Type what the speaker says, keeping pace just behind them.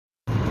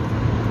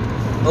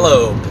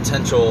Hello,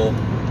 potential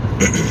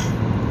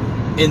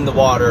In the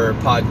Water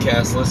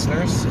podcast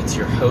listeners. It's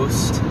your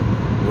host,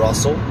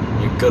 Russell,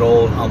 your good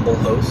old humble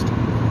host.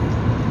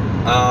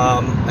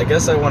 I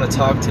guess I want to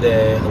talk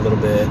today a little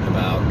bit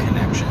about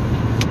connection.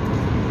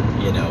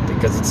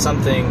 Because it's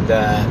something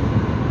that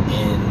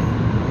in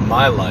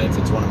my life,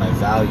 it's one of my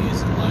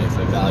values in life.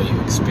 I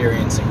value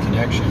experience and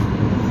connection.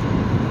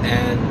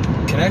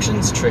 And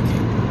connection's tricky.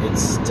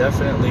 It's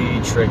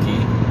definitely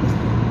tricky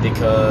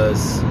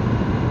because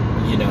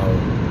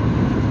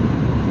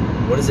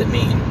what does it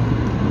mean?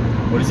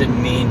 What does it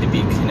mean to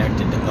be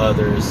connected to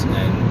others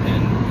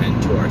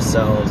and to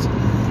ourselves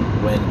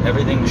when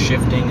everything's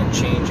shifting and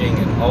changing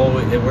and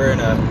we're in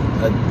a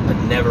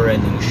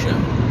never-ending show.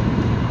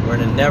 We're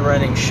in a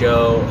never-ending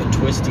show, a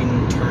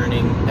twisting,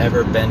 turning,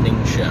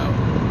 ever-bending show.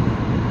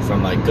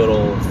 From my good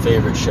old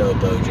favorite show,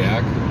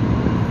 BoJack.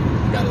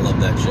 You gotta love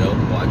that show.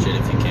 Watch it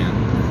if you can,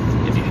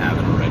 if you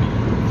haven't already.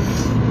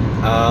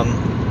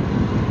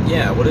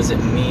 What does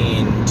it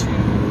mean to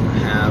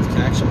have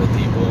connection with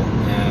people?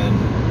 And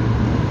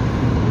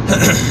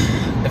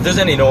if there's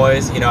any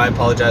noise, I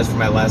apologize for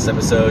my last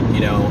episode.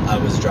 I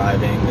was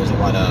driving. There's a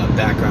lot of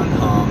background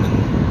hum and,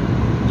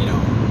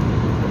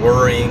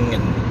 whirring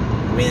and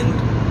wind.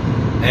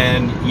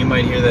 And you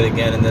might hear that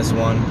again in this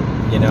one,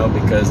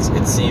 because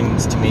it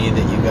seems to me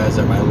that you guys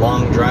are my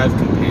long drive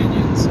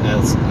companions.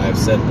 As I've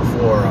said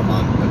before, I'm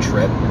on a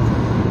trip.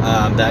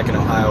 I'm back in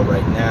Ohio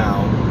right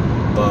now,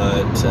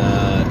 but,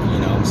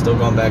 I'm still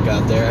going back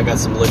out there. I got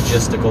some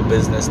logistical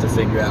business to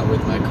figure out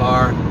with my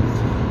car.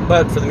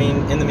 But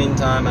in the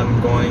meantime,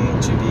 I'm going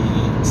to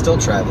be still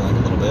traveling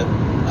a little bit.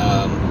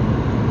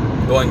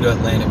 Going to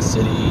Atlantic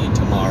City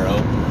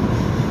tomorrow.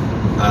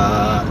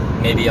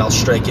 Maybe I'll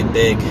strike it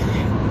big,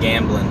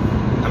 gambling.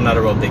 I'm not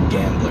a real big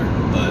gambler,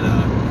 but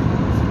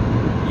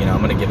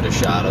I'm gonna give it a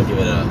shot. I'll give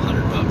it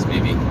 $100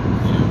 maybe.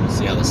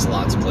 See how the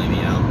slots play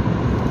me out.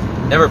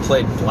 Never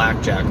played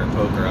blackjack or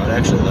poker. I would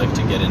actually like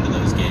to get into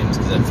those games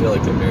because I feel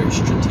like they're very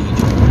strategic.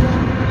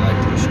 I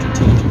like to be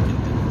strategic in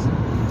things.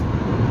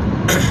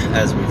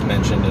 As we've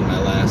mentioned in my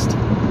last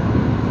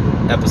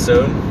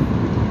episode.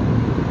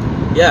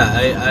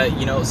 Yeah,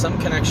 some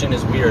connection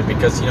is weird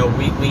because,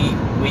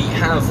 we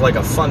have like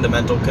a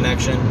fundamental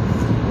connection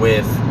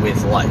with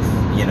life.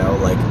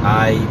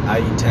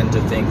 I tend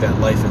to think that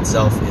life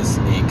itself is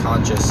a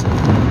conscious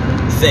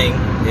thing.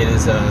 It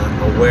is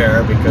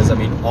aware because,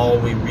 all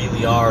we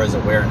really are is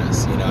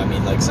awareness.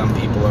 Some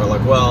people are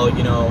like, well,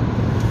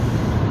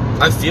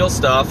 I feel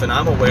stuff and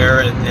I'm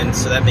aware and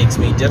so that makes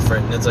me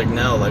different. And it's like,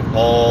 no,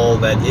 all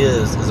that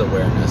is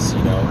awareness.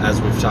 As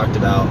we've talked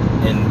about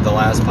in the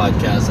last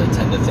podcast, I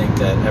tend to think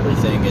that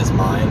everything is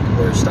mind.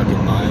 We're stuck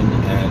in mind.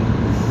 And,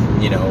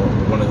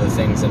 one of the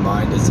things in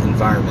mind is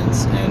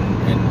environments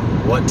and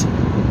what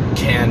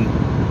can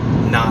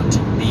not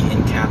be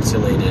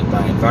encapsulated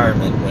by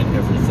environment when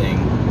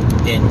everything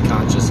in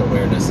conscious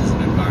awareness is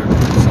an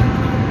environment of some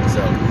kind.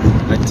 So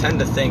I tend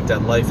to think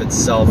that life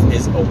itself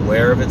is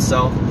aware of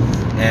itself,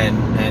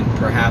 and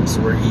perhaps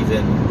we're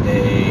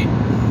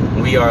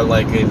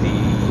like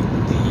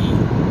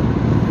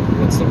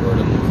what's the word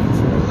I'm looking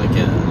for?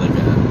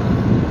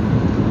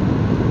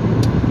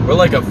 We're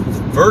like a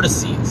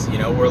vertices,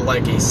 we're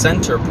like a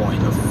center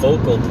point, a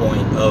focal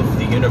point of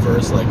the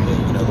universe, like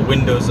the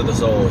windows of the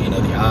soul,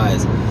 the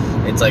eyes.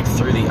 It's like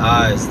through the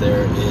eyes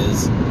there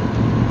is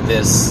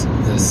this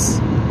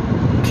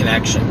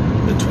connection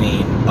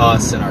between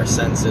us and our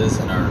senses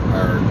and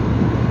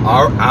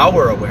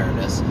our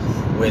awareness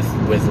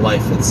with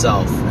life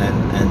itself,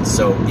 and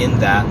so in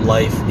that,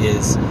 life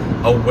is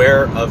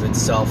aware of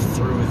itself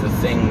through the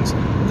things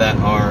that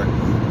are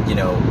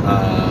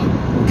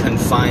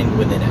confined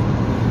within it.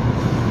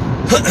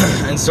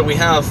 And so we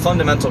have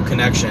fundamental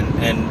connection,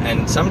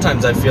 and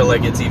sometimes I feel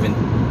like it's even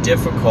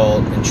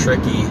difficult and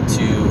tricky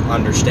to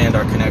understand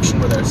our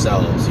connection with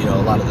ourselves.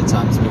 A lot of the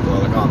times people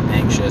are like, oh, I'm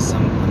anxious,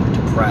 I'm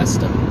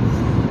depressed,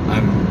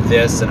 I'm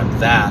this and I'm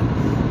that,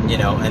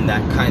 and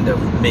that kind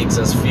of makes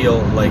us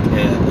feel like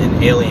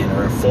an alien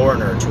or a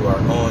foreigner to our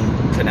own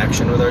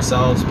connection with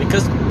ourselves,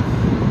 because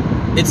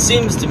it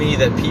seems to me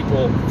that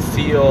people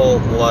feel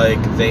like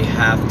they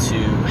have to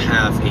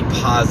have a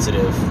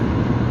positive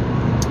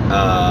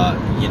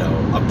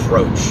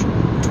approach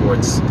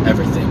towards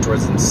everything,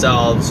 towards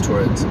themselves,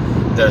 towards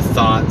their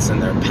thoughts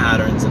and their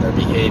patterns and their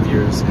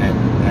behaviors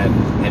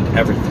and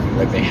everything.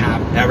 Like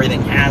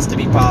everything has to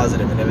be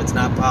positive, and if it's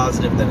not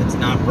positive, then it's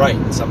not right,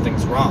 and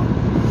something's wrong.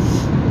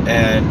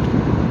 And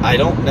I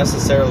don't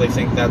necessarily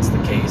think that's the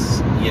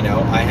case.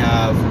 I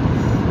have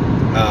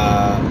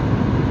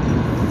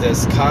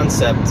this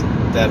concept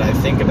that I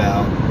think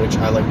about, which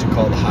I like to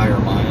call the higher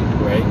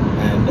mind, right?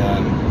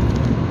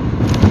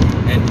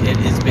 And it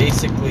is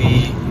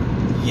basically,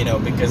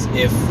 because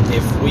if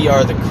we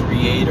are the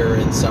creator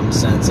in some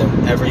sense,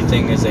 and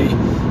everything is a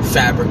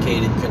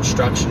fabricated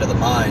construction of the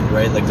mind,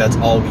 right? Like that's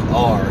all we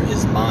are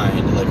is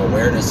mind, like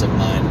awareness of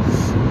mind,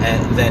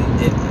 and then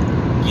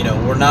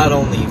we're not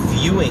only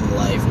viewing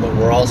life, but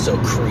we're also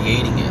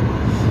creating it.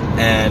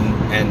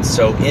 And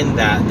so in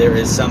that, there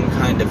is some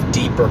kind of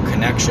deeper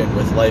connection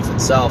with life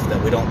itself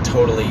that we don't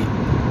totally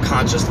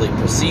consciously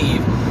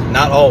perceive.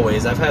 Not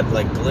always. I've had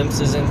like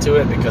glimpses into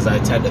it because I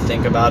tend to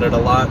think about it a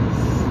lot,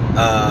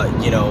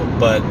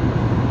 but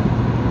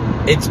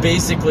it's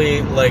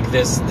basically like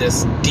this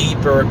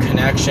deeper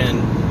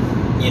connection,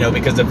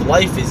 because if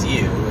life is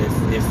you,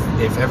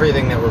 if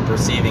everything that we're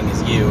perceiving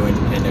is you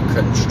and a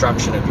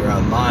construction of your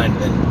own mind,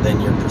 then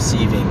you're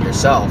perceiving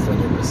yourself when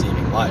you're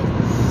perceiving life,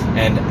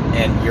 and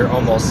you're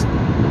almost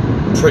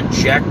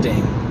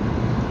projecting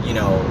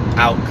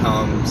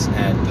outcomes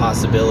and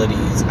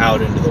possibilities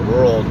out into the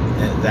world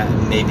that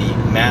may be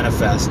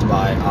manifest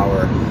by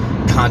our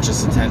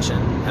conscious attention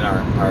and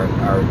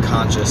our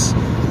conscious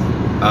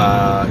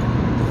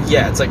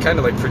it's like kind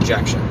of like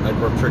projection. Like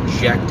we're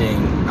projecting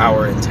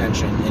our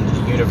intention into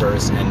the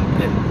universe,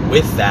 and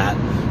with that,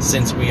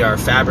 since we are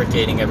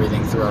fabricating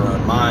everything through our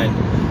own mind,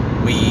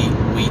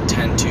 we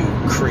tend to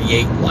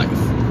create life.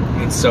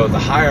 And so the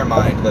higher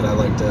mind that I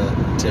like to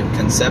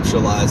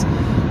conceptualize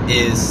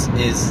is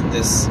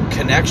this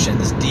connection,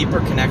 this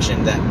deeper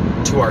connection that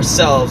to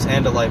ourselves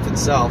and to life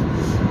itself,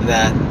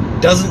 that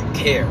doesn't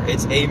care.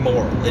 It's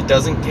amoral. It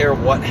doesn't care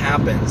what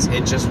happens.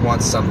 It just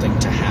wants something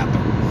to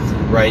happen,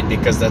 right?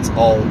 Because that's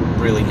all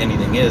really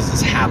anything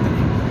is happening.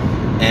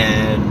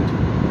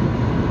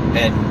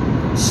 And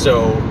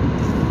so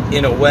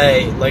in a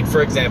way, like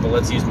for example,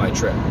 let's use my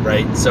trip,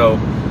 right? So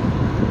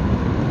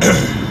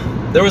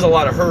there was a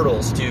lot of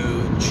hurdles to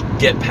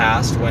get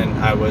past when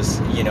I was,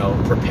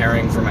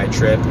 preparing for my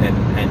trip,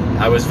 and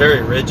I was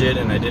very rigid,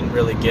 and I didn't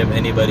really give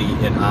anybody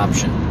an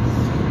option,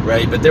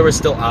 right? But there were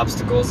still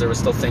obstacles, there were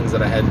still things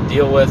that I had to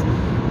deal with,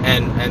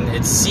 and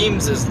it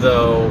seems as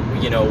though,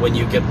 when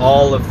you get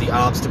all of the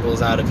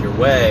obstacles out of your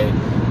way,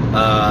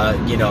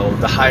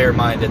 the higher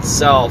mind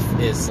itself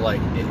is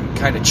like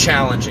kind of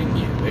challenging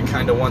you. It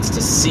kind of wants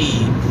to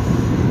see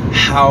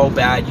how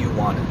bad you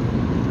want it.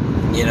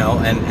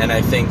 And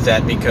I think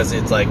that because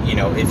it's like,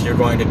 if you're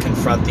going to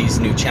confront these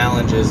new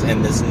challenges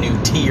and this new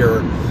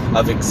tier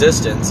of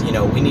existence,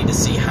 we need to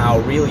see how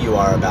real you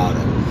are about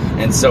it.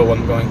 And so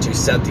I'm going to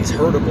set these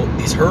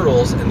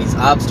hurdles and these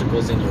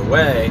obstacles in your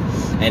way,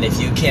 and if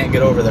you can't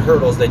get over the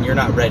hurdles, then you're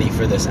not ready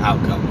for this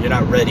outcome. You're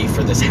not ready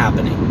for this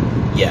happening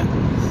yet.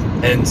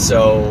 And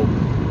so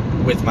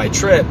with my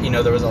trip,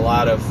 there was a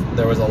lot of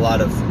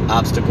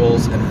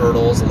obstacles and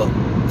hurdles,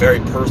 very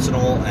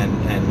personal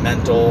and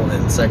mental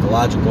and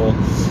psychological,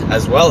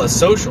 as well as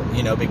social,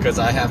 because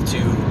I have to,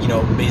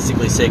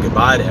 basically say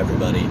goodbye to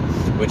everybody,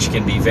 which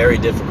can be very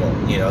difficult,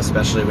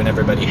 especially when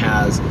everybody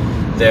has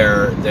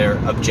their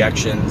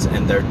objections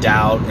and their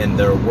doubt and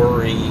their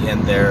worry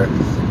and their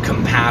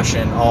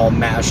compassion all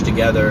mashed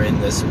together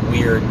in this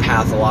weird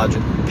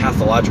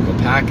pathological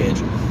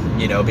package,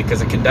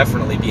 because it can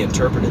definitely be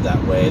interpreted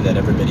that way, that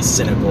everybody's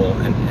cynical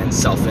and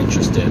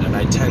self-interested. And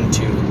I tend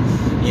to,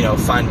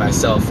 find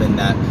myself in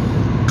that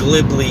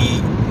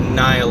glibly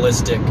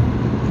nihilistic,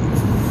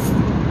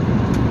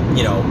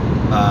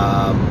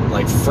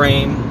 like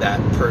frame,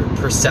 that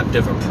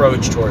perceptive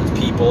approach towards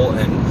people.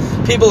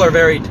 And people are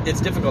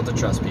it's difficult to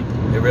trust people.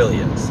 It really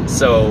is.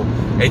 So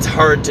it's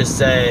hard to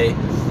say,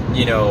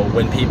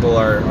 when people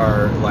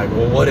are like,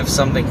 well, what if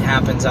something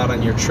happens out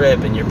on your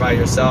trip and you're by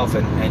yourself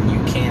and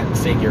you can't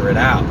figure it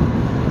out?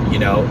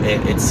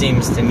 It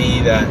seems to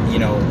me that,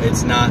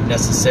 it's not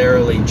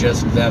necessarily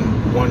just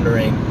them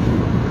wondering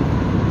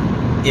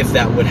if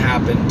that would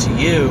happen to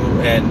you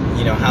and,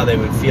 how they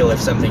would feel if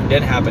something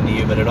did happen to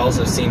you, but it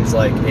also seems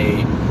like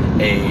a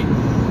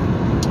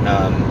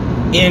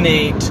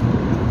innate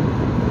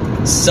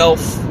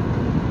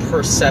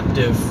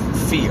self-perceptive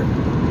fear.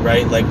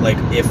 Right,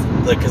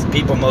 because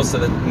people most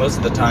of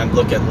the time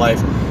look at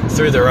life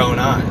through their own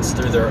eyes,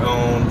 through their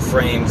own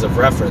frames of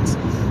reference,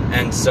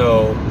 and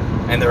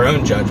their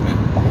own judgment,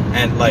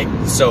 and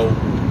so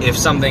if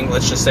something,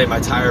 let's just say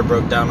my tire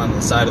broke down on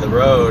the side of the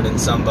road,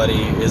 and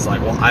somebody is like,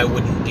 well, I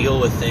wouldn't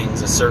deal with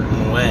things a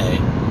certain way,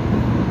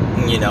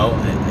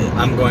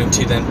 I'm going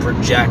to then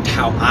project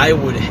how I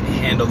would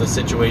handle the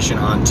situation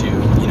onto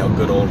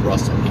good old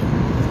Russell here,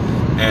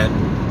 and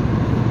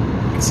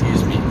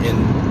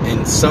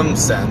in some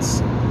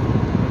sense,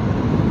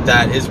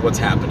 that is what's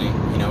happening.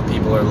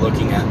 People are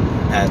looking at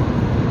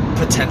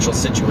potential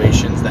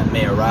situations that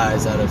may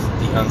arise out of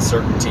the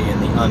uncertainty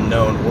and the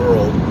unknown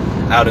world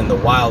out in the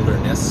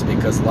wilderness,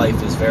 because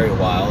life is very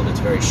wild, it's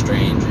very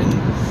strange, and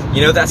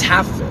that's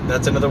half of it.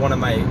 That's another one of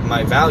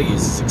my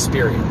values, is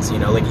experience.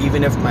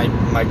 Even if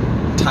my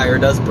tire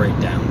does break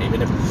down,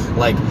 even if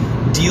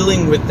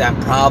dealing with that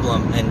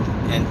problem and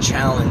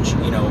challenge,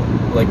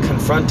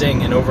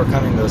 confronting and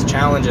overcoming those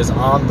challenges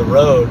on the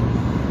road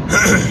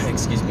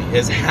excuse me,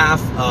 is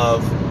half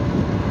of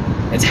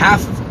it.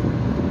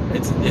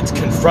 It's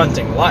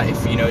confronting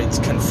life, it's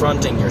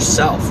confronting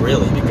yourself,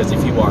 really, because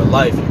if you are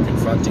life, you're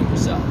confronting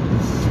yourself.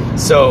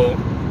 So,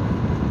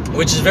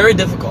 which is very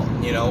difficult,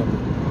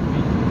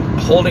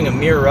 holding a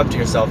mirror up to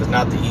yourself is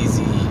not an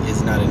easy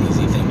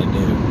thing to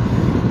do.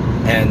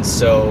 And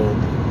so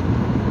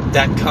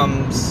that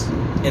comes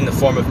in the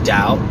form of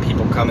doubt.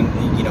 People come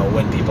and, you know,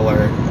 when people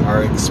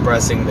are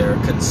expressing their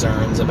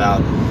concerns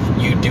about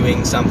you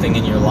doing something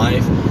in your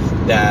life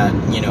that,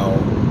 you know,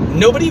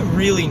 nobody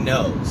really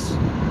knows.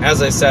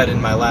 As I said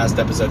in my last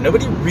episode,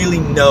 nobody really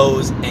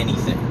knows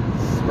anything,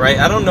 right?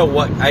 I don't know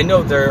what, I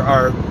know there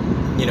are,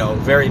 you know,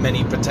 very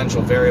many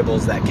potential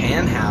variables that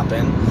can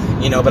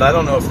happen, you know, but I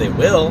don't know if they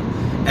will.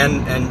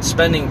 And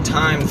spending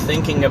time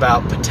thinking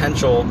about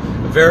potential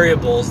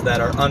variables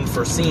that are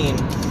unforeseen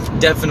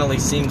definitely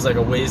seems like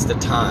a waste of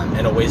time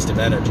and a waste of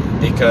energy,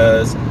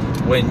 because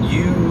when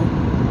you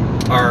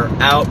are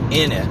out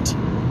in it,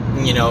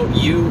 you know,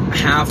 you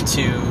have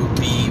to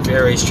be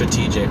very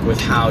strategic with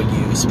how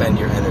you spend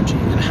your energy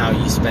and how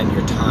you spend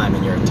your time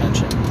and your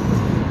attention.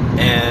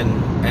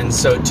 And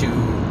so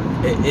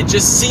it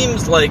just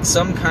seems like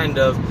some kind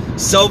of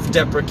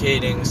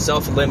self-deprecating,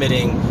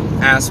 self-limiting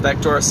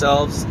aspect to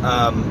ourselves.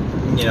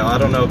 You know, I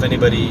don't know if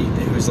anybody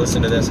who's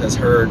listened to this has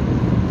heard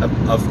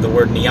of the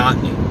word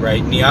neoteny,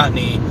 right?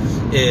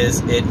 Neoteny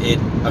is, it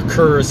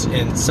occurs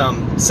in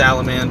some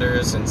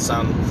salamanders and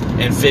some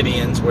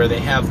amphibians where they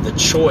have the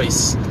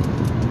choice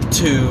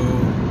to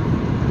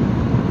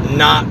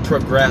not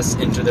progress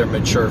into their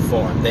mature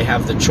form. They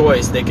have the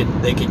choice. They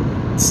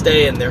could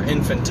stay in their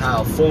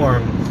infantile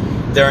form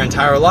their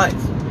entire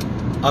life,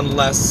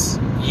 unless,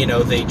 you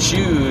know, they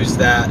choose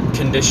that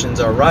conditions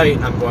are right,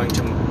 I'm going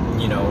to,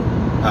 you know,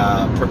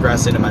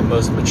 progress into my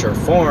most mature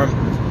form.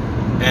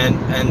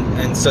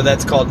 And so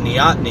that's called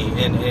neoteny.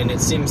 And it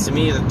seems to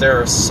me that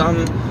there are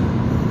some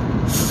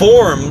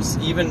forms,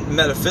 even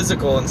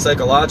metaphysical and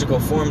psychological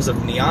forms of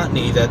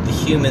neoteny, that the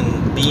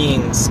human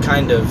beings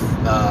kind of,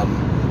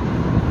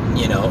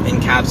 you know,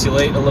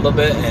 encapsulate a little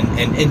bit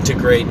and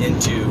integrate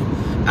into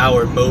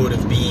our mode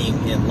of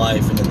being in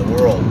life and in the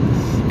world.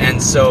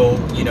 And so,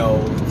 you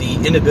know, the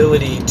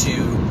inability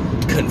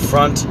to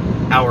confront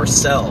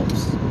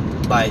ourselves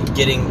by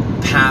getting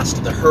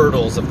past the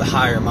hurdles of the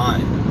higher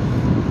mind,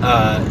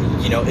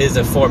 you know, is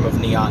a form of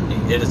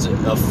neoteny. It is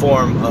a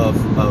form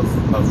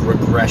of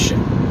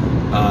regression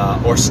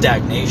or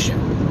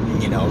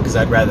stagnation, you know, because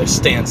I'd rather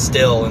stand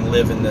still and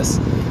live in this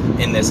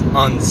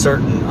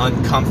uncertain,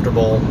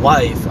 uncomfortable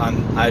life.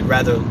 I'd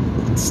rather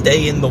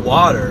stay in the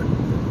water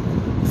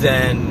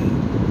than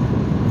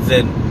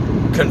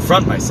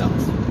confront myself.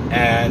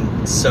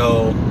 And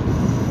so,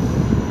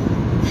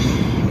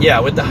 yeah,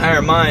 with the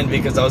higher mind,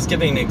 because I was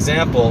giving an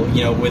example,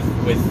 you know, with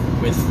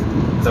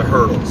the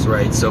hurdles,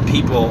 right? So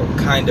people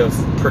kind of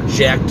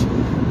project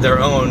their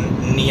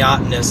own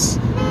neotenous,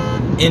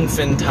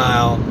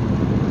 infantile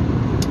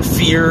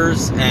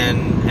fears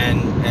and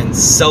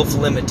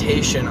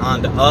self-limitation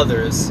onto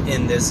others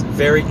in this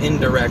very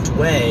indirect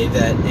way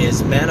that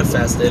is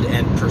manifested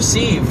and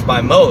perceived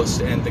by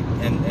most and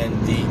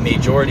the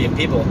majority of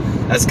people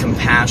as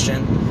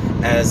compassion,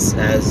 as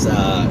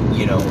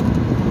you know,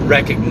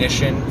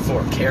 recognition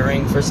for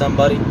caring for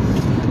somebody.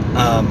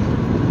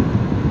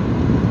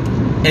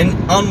 And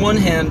on one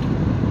hand,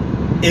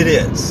 it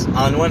is.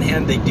 On one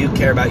hand, they do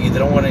care about you. They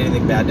don't want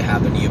anything bad to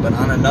happen to you. But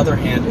on the other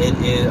hand,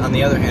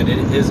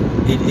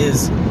 it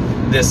is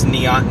this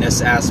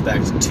neotenous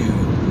aspect to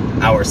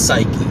our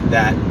psyche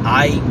that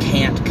I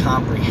can't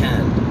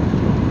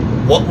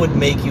comprehend. What would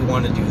make you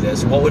want to do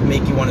this? What would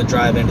make you want to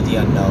drive into the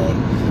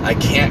unknown? I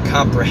can't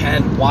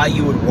comprehend why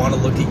you would want to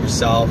look at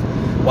yourself,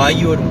 why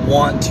you would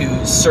want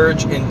to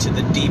surge into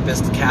the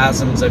deepest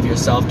chasms of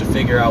yourself to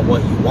figure out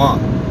what you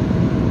want.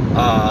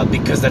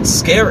 Because that's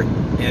scary.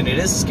 And it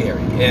is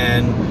scary,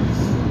 and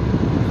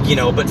you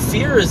know, but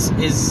fear is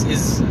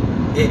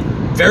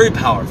very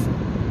powerful.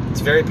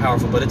 It's very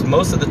powerful, but it's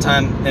most of the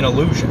time an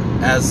illusion,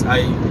 as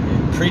I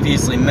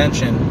previously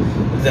mentioned,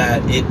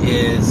 that it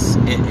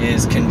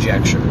is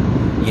conjecture.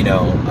 You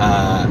know,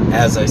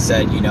 as I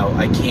said, you know,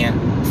 I can't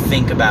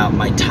think about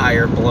my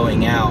tire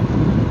blowing out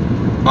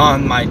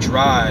on my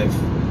drive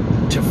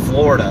to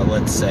Florida,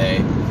 let's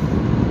say,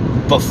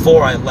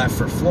 before I left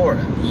for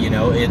Florida. You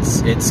know,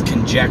 it's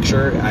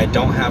conjecture. I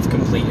don't have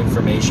complete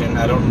information.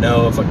 I don't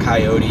know if a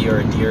coyote or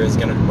a deer is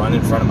going to run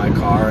in front of my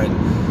car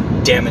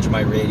and damage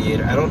my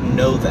radiator. I don't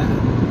know that,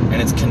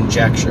 and it's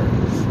conjecture.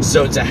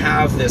 So to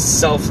have this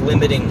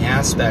self-limiting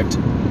aspect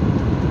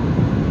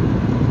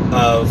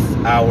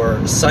of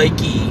our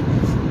psyche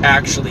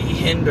actually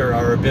hinder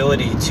our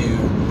ability to,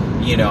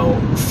 you know,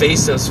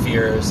 face those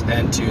fears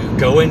and to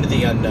go into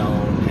the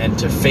unknown and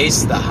to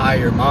face the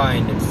higher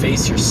mind and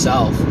face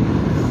yourself,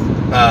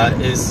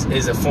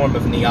 is a form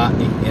of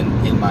neoteny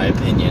in my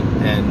opinion.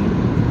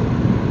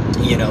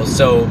 And you know,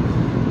 so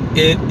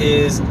it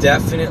is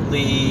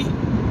definitely,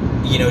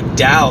 you know,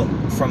 doubt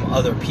from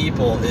other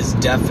people is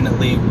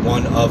definitely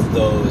one of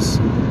those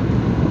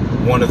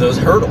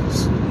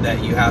hurdles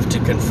that you have to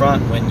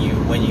confront when you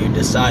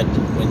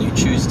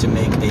choose to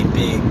make a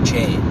big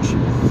change,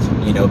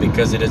 you know,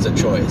 because it is a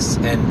choice.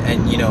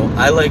 And you know,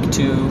 I like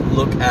to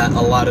look at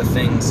a lot of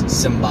things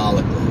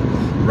symbolically,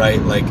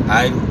 right? Like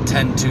I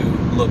tend to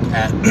look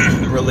at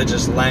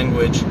religious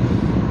language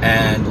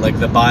and like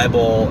the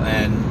Bible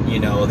and, you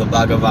know, the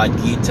Bhagavad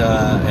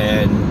Gita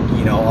and,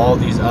 you know, all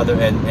these other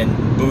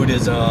and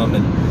Buddhism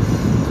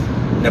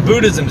and Now,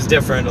 Buddhism is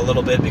different a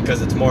little bit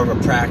because it's more of a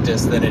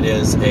practice than it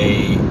is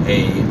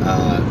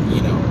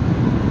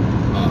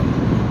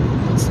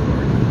what's the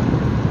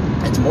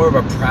word? It's more of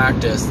a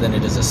practice than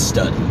it is a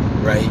study,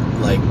 right?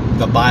 Like,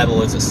 the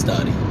Bible is a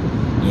study,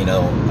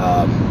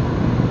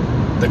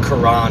 the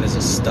Quran is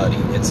a study.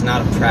 It's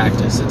not a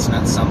practice. It's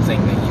not something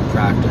that you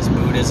practice.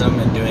 Buddhism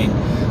and doing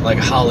like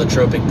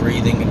holotropic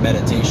breathing and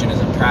meditation is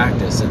a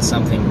practice. It's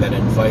something that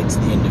invites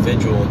the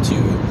individual to,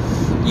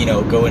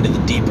 go into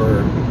the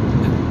deeper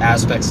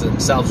aspects of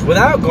themselves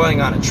without going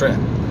on a trip.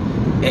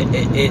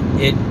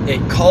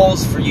 It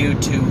calls for you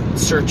to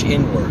search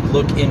inward,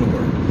 look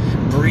inward,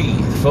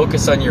 breathe,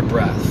 focus on your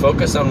breath,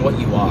 focus on what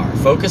you are,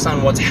 focus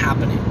on what's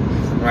happening,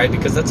 right?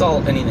 Because that's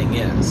all anything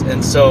is.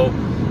 And so,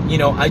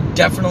 I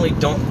definitely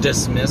don't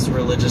dismiss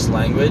religious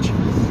language,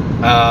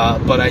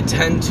 but I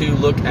tend to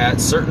look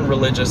at certain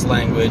religious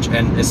language,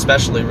 and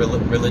especially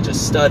religious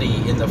study,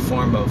 in the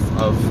form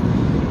of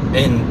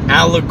an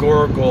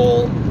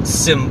allegorical,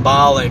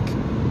 symbolic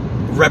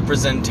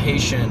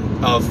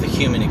representation of the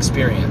human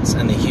experience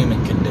and the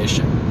human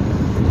condition.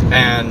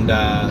 And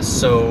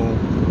so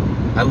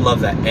I love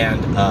that.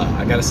 And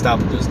I got to stop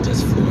with those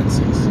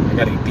disfluencies. I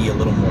got to be a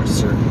little more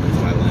certain with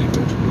my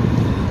language.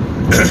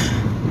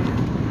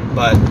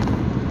 But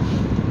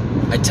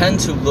I tend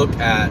to look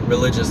at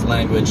religious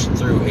language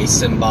through a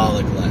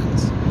symbolic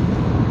lens.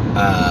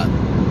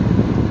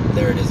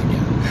 There it is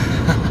again.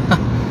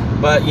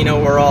 But,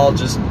 we're all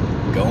just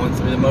going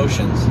through the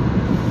motions.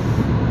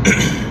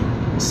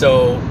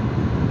 So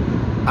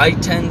I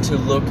tend to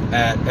look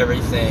at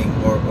everything,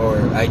 or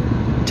I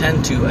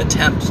tend to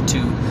attempt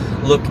to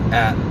look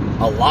at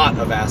a lot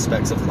of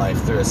aspects of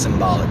life through a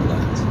symbolic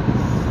lens.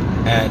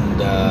 And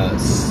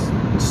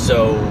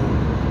so,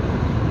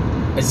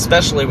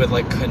 especially with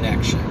like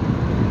connection,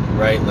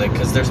 right? Like,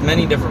 because there's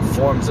many different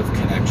forms of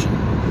connection.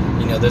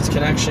 There's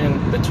connection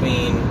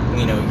between,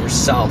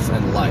 yourself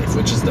and life,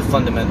 which is the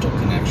fundamental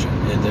connection.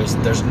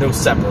 There's no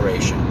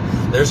separation.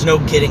 There's no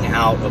getting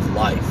out of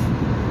life.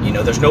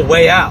 There's no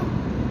way out.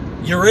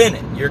 You're in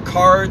it. Your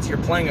cards, you're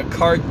playing a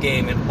card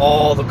game, and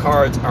all the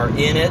cards are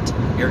in it.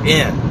 You're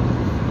in.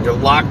 You're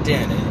locked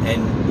in,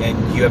 and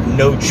you have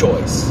no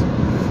choice.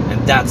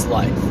 And that's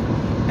life.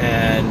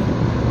 And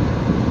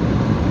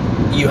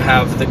you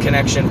have the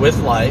connection with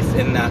life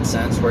in that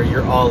sense, where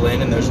you're all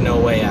in and there's no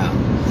way out.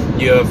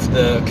 You have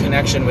the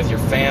connection with your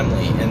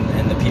family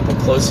and the people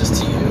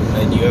closest to you,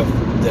 and you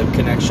have the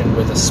connection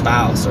with a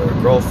spouse or a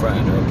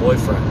girlfriend or a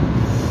boyfriend,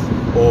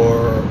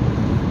 or,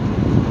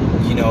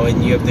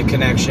 and you have the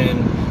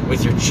connection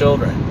with your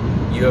children.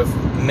 You have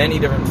many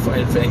different,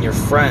 and your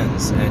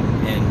friends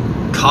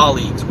and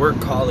colleagues, work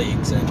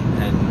colleagues, and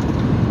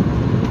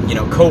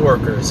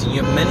co-workers. And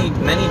you have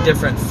many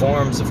different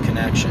forms of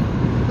connection.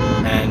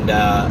 And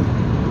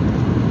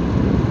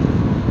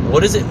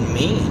what does it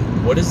mean?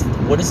 What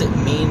does it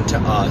mean to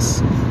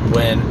us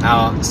when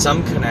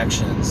some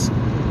connections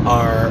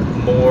are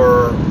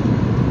more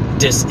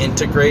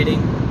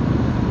disintegrating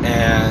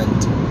and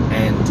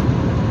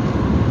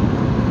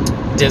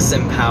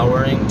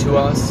disempowering to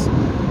us?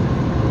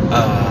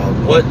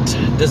 What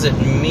does it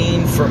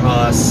mean for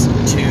us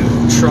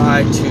to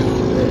try to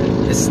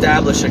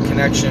establish a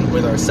connection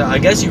with ourselves? I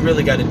guess you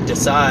really got to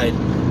decide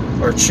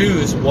or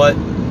choose what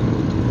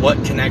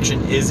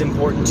connection is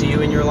important to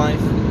you in your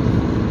life.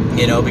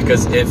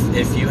 Because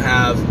if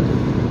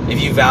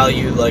you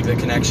value like the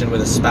connection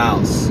with a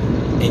spouse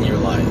in your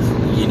life,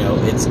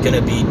 it's going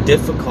to be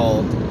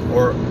difficult,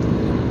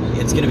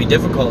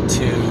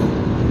 to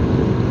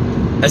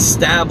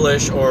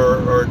establish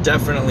or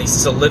definitely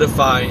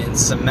solidify and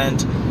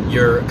cement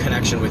your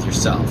connection with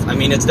yourself. I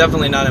mean, it's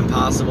definitely not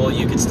impossible.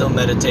 You could still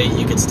meditate.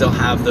 You could still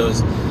have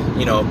those,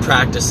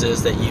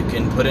 practices that you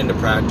can put into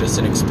practice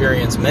and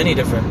experience many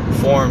different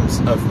forms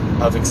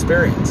of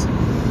experience.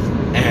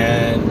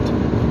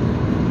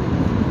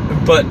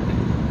 But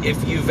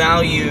if you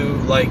value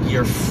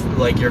your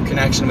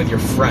connection with your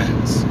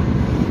friends,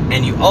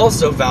 and you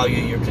also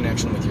value your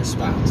connection with your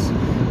spouse,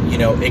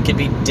 it can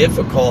be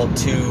difficult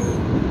to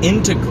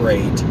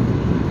integrate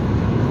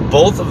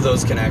both of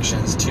those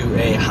connections to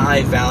a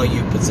high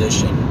value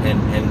position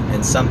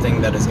and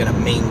something that is going to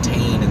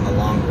maintain in the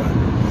long run.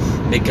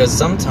 Because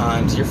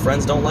sometimes your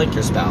friends don't like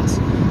your spouse.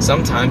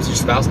 Sometimes your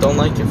spouse don't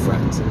like your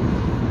friends.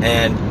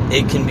 And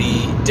it can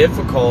be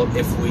difficult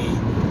if we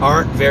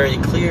aren't very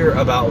clear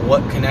about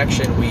what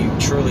connection we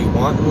truly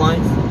want in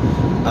life,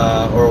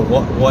 or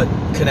what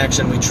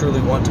connection we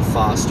truly want to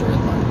foster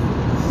in life.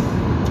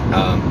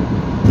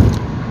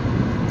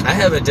 I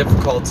have a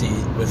difficulty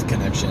with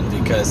connection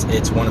because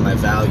it's one of my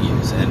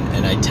values,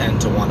 and I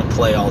tend to want to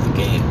play all the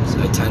games.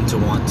 I tend to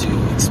want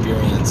to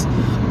experience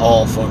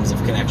all forms of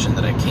connection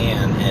that I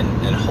can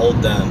and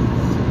hold them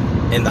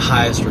in the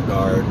highest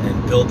regard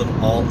and build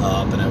them all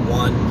up. And I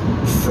want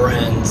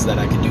friends that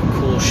I can do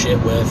cool shit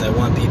with. I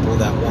want people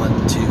that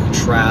want to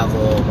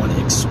travel, want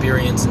to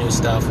experience new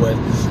stuff with.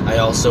 I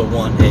also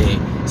want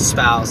a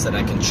spouse that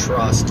I can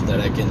trust, that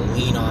I can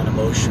lean on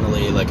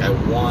emotionally. Like, I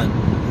want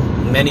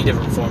many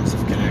different forms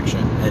of connection.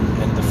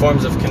 And the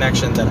forms of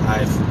connection that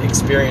I've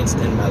experienced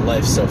in my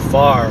life so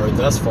far, or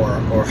thus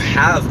far, or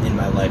have in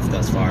my life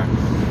thus far,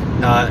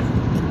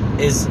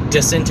 is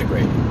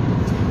disintegrating.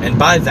 And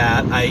by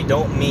that, I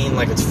don't mean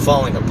like it's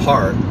falling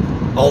apart,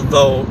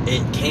 although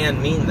it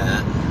can mean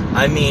that.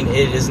 I mean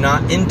it is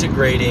not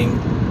integrating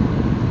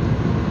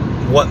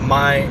what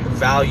my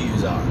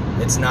values are.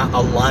 It's not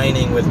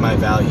aligning with my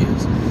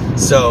values.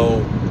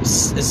 So,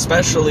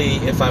 especially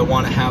if I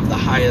want to have the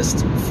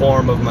highest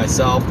form of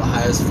myself, the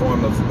highest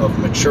form of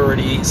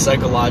maturity,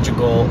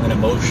 psychological and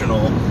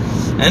emotional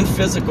and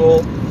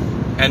physical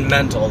and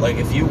mental, like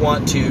if you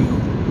want to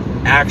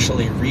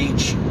actually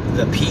reach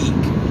the peak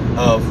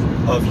of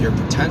your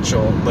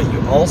potential, but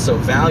you also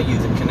value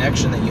the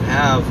connection that you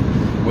have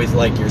with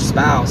like your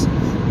spouse,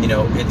 you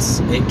know,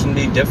 it can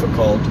be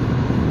difficult.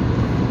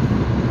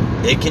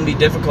 It can be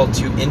difficult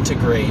to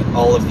integrate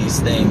all of these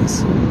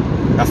things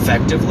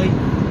effectively,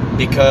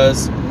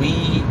 because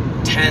we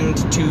tend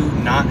to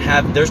not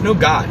have, there's no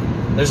guide,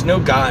 there's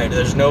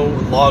no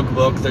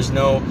logbook, there's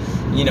no,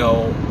 you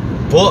know,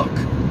 book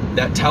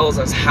that tells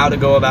us how to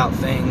go about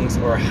things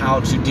or how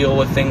to deal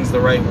with things the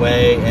right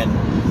way. And,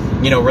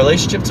 you know,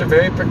 relationships are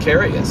very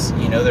precarious.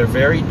 You know, they're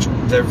very,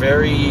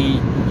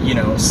 you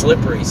know,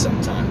 slippery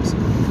sometimes.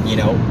 You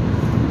know,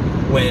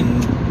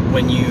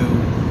 when you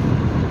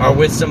are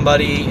with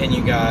somebody and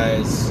you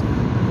guys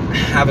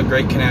have a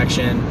great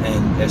connection,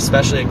 and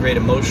especially a great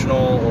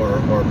emotional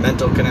or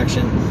mental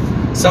connection,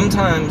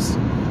 sometimes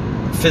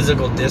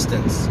physical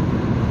distance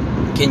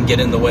can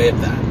get in the way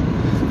of that.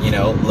 You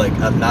know, like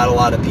not a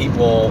lot of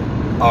people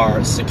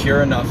are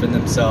secure enough in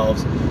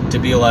themselves to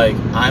be like,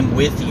 I'm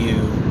with you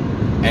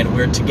and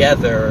we're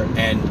together,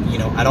 and, you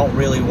know, I don't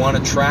really want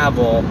to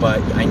travel, but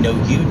I know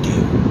you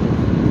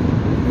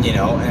do. You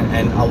know,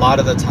 and a lot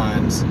of the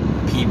times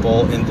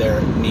people in their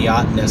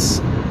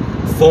neotenous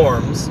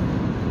forms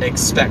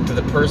expect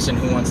the person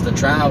who wants to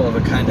travel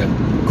to kind of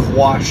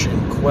quash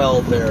and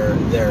quell their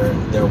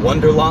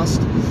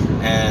wanderlust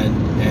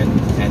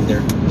and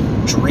their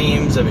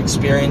dreams of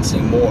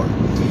experiencing more,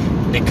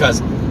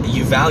 because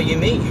you value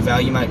me, you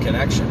value my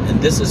connection.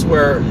 And this is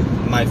where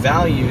my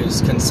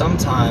values can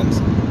sometimes,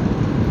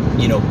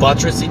 you know,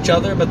 buttress each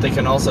other, but they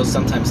can also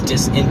sometimes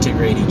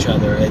disintegrate each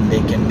other, and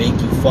they can make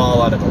you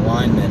fall out of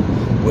alignment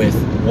with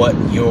what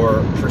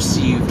your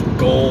perceived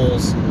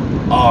goals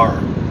are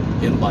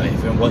in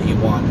life and what you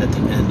want at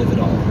the end of it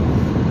all.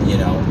 You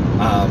know,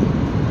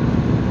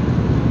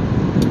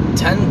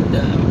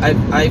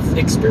 I've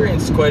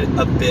experienced quite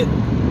a bit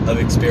of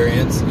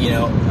experience. You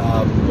know,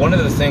 one of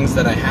the things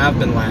that I have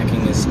been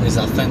lacking is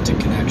authentic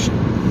connection,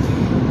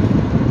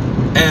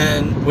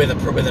 and with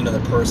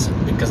another person,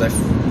 because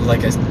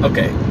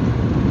okay,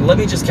 let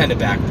me just kind of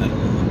back that a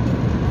little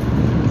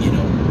bit. You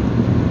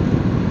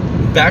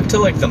know, back to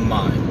like the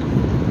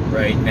mind,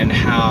 right, and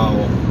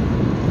how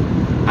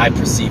I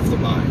perceive the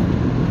mind,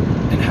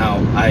 and how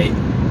I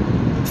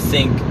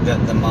think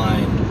that the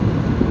mind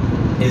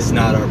is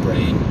not our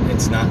brain.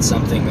 It's not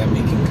something that we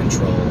can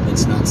control.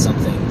 It's not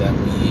something that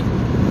we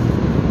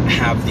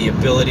have the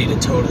ability to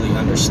totally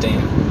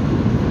understand.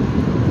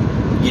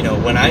 You know,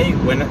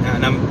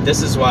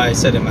 this is why I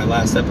said in my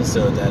last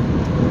episode that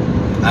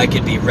I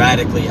could be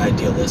radically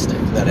idealistic,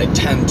 that I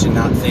tend to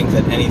not think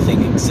that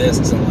anything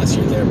exists unless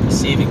you're there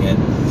perceiving it.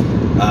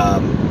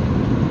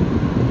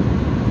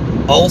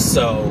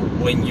 Also,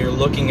 when you're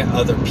looking at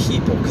other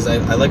people, because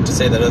I like to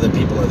say that other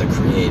people are the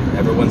creator.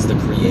 Everyone's the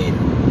creator,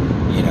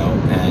 you know,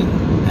 and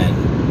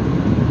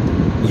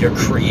you're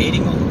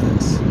creating all of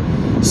this.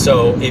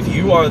 So if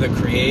you are the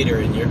creator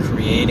and you're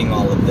creating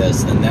all of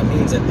this, then that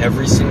means that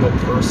every single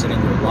person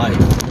in your life,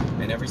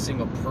 and every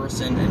single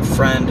person and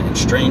friend and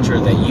stranger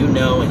that you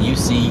know and you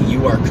see,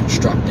 you are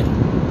constructing.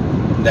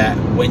 That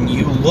when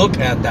you look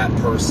at that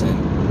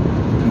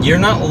person, you're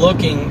not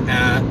looking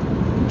at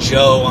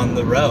Joe on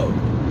the road.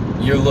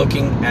 You're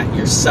looking at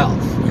yourself.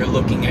 You're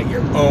looking at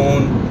your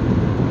own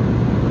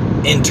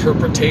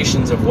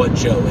interpretations of what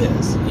Joe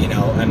is, you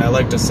know. And I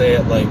like to say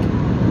it like,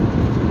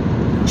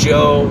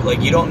 Joe,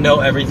 like, you don't know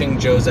everything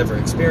Joe's ever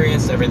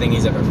experienced, everything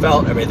he's ever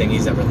felt, everything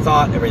he's ever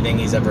thought, everything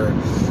he's ever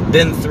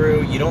been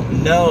through. You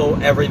don't know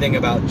everything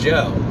about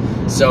Joe.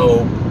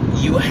 So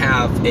you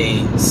have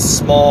a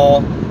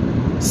small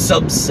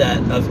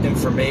subset of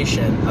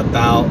information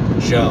about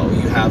Joe.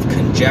 You have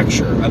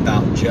conjecture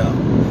about Joe.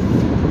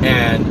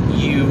 And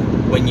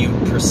when you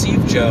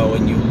perceive Joe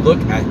and you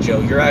look at Joe,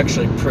 you're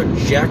actually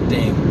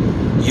projecting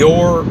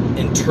your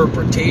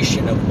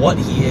interpretation of what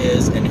he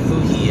is and who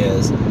he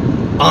is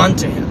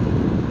onto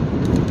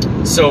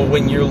him. So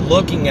when you're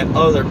looking at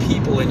other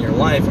people in your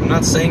life, I'm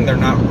not saying they're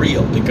not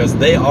real, because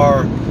they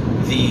are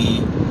the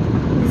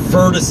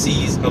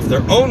vertices of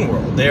their own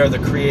world. They are the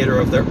creator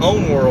of their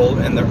own world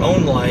and their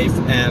own life,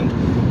 and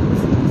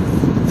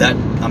that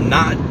I'm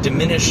not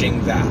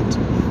diminishing that,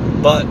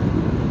 but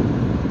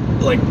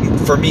like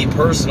for me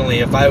personally,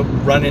 if I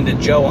run into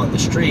Joe on the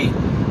street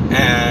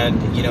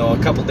and, you know, a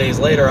couple days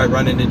later I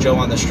run into Joe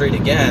on the street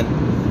again,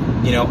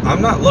 you know,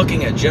 I'm not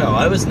looking at Joe.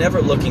 I was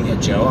never looking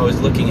at Joe. I was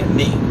looking at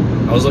me.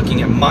 I was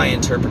looking at my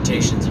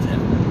interpretations of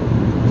him.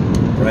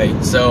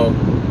 Right? So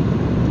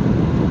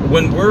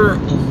when we're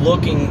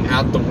looking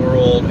at the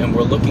world and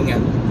we're looking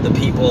at the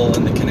people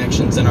and the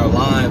connections in our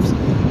lives,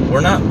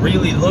 we're not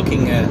really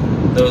looking at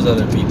those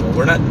other people.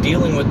 We're not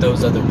dealing with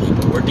those other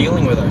people. We're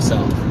dealing with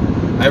ourselves.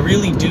 I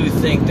really do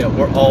think that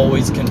we're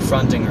always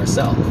confronting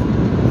ourselves.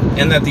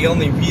 And that the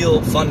only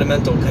real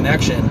fundamental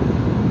connection,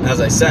 as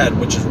I said,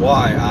 which is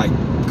why I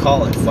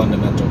call it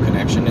fundamental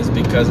connection, is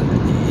because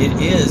it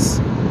is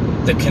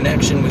the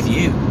connection with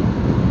you.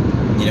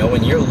 You know,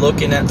 when you're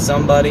looking at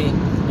somebody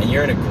and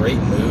you're in a great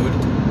mood,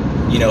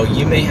 you know,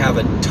 you may have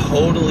a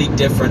totally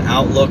different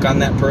outlook on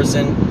that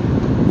person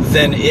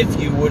than if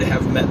you would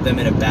have met them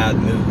in a bad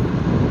mood.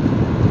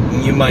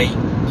 You might,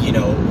 you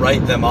know,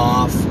 write them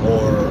off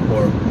or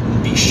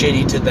be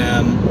shitty to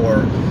them,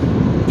 or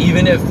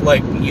even if,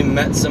 like, you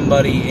met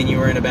somebody and you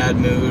were in a bad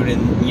mood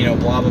and, you know,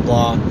 blah, blah,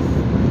 blah,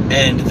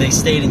 and they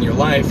stayed in your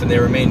life and they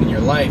remained in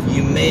your life,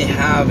 you may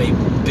have a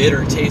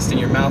bitter taste in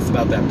your mouth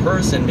about that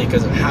person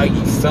because of how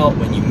you felt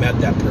when you met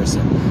that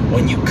person,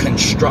 when you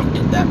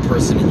constructed that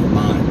person in your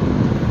mind.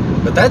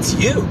 But that's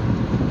you.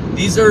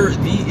 These are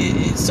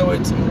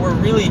we're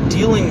really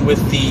dealing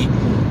with the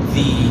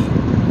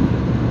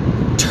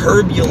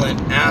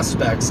turbulent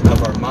aspects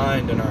of our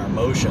mind and our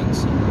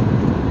emotions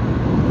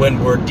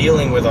when we're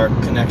dealing with our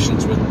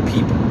connections with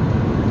people.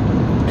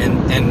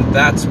 And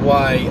that's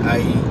why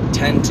I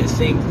tend to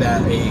think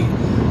that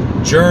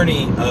a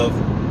journey of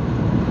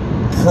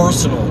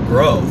personal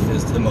growth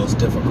is the most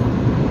difficult.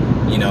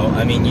 You know,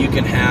 I mean, you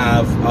can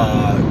have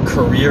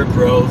career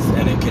growth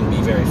and it can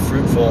be very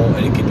fruitful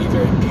and it can be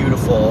very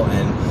beautiful,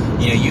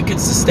 and, you know, you could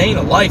sustain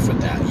a life with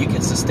that. You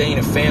could sustain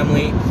a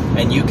family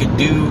and you could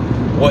do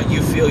what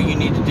you feel you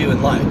need to do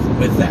in life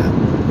with that.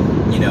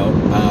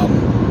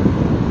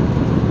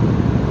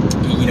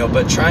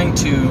 But trying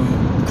to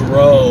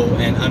grow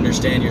and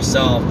understand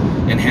yourself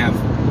and have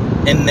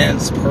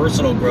immense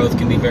personal growth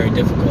can be very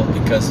difficult,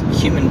 because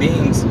human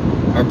beings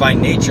are by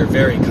nature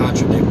very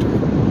contradictory.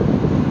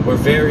 We're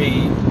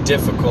very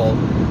difficult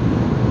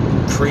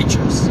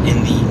creatures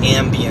in the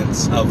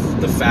ambience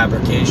of the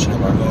fabrication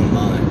of our own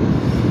mind.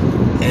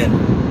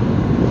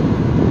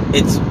 And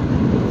it's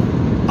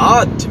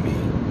odd to me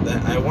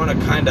that I want to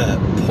kind of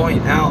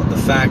point out the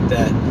fact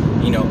that,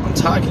 you know, I'm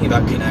talking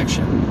about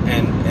connection,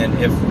 and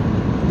if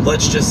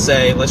let's just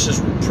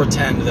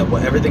pretend that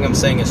everything I'm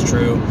saying is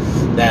true,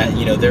 that,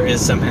 you know, there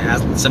is some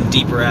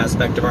deeper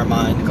aspect of our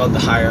mind called the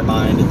higher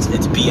mind.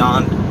 It's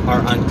beyond our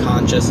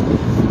unconscious.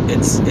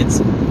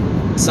 It's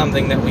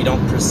something that we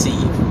don't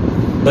perceive,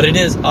 but it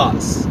is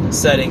us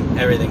setting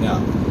everything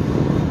up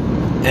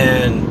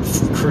and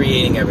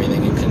creating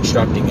everything and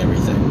constructing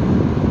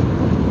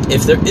everything.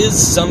 If there is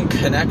some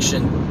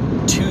connection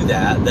to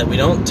that we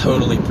don't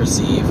totally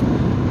perceive,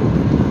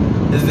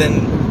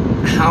 then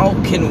how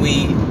can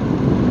we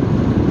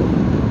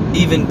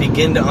even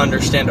begin to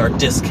understand our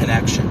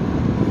disconnection?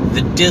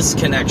 The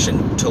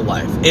disconnection to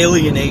life,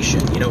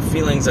 alienation, you know,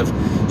 feelings of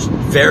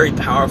very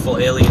powerful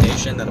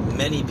alienation that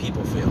many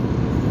people feel.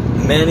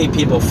 Many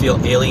people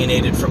feel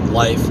alienated from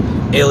life,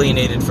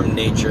 alienated from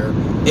nature,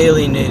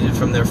 alienated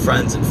from their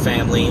friends and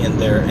family and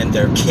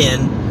their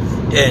kin.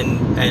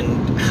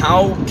 And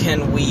how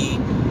can we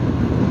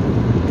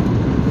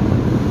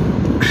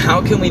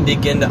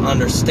begin to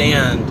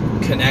understand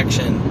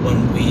connection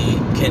when we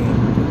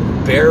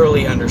can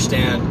barely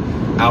understand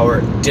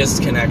our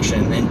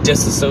disconnection and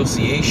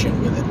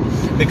disassociation with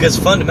it? Because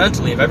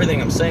fundamentally, if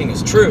everything I'm saying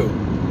is true,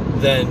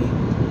 then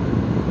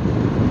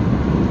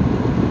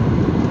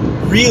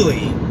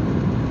really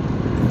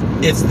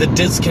it's the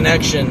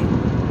disconnection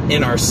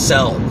in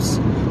ourselves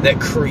that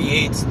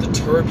creates the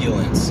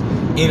turbulence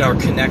in our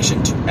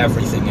connection to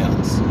everything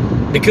else.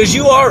 Because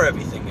you are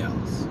everything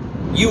else.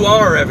 You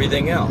are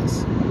everything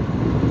else.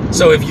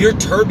 So if you're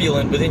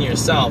turbulent within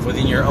yourself,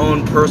 within your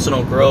own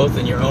personal growth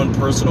and your own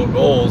personal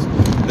goals,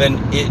 then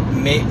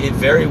it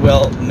very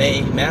well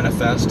may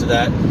manifest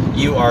that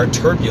you are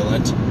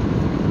turbulent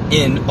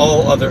in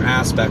all other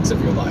aspects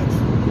of your life.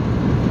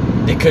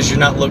 Because you're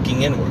not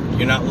looking inward.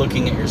 You're not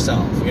looking at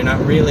yourself. You're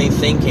not really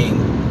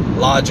thinking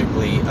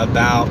logically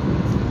about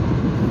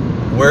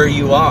where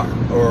you are,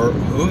 or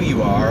who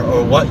you are,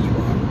 or what you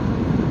are.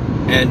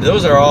 And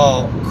those are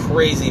all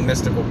crazy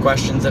mystical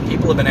questions that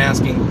people have been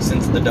asking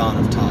since the dawn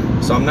of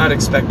time. So I'm not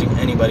expecting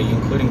anybody,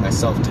 including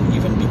myself, to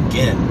even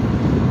begin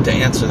to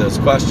answer those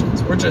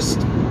questions. We're just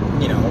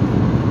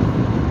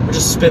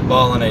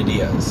spitballing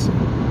ideas.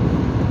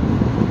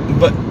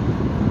 But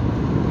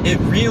it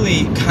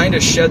really kind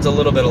of sheds a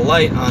little bit of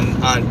light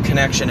on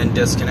connection and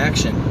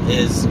disconnection.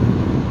 Is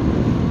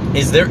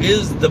there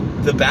is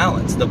the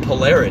balance, the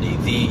polarity,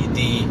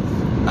 the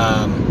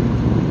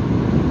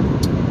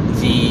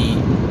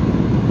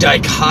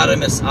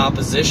dichotomous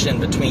opposition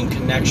between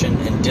connection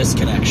and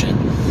disconnection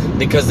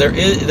Because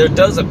there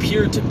does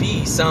appear to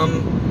be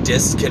some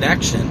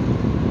disconnection,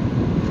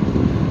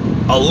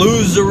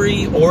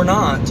 illusory or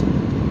not,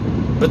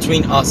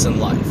 between us and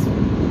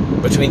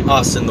life, between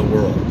us and the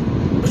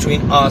world,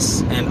 between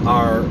us and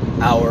our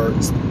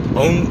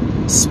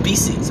own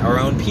species, our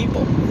own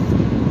people.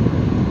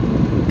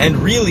 And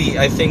really,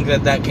 I think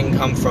that can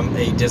come from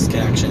a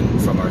disconnection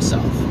from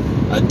ourselves,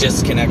 a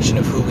disconnection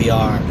of who we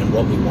are and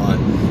what we want.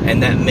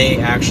 And that may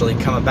actually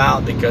come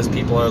about because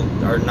people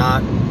are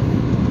not,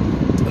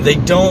 they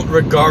don't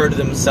regard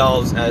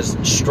themselves as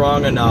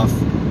strong enough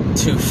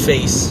to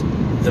face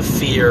the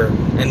fear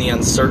and the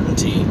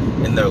uncertainty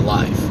in their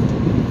life.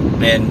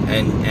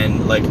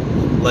 And like,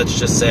 let's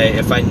just say,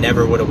 if I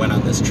never would have went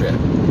on this trip,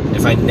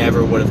 if I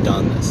never would have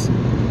done this,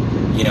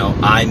 you know,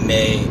 I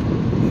may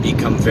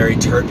become very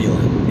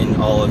turbulent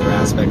in all other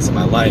aspects of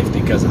my life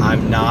because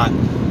I'm not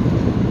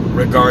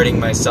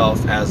regarding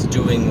myself as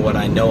doing what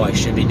I know I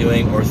should be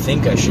doing or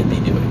think I should be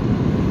doing.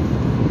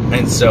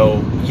 And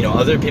so, you know,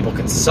 other people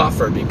can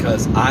suffer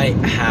because I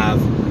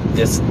have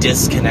this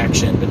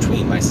disconnection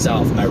between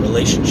myself, my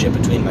relationship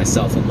between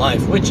myself and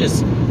life, which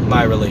is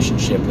my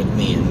relationship with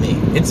me and me.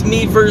 It's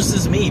me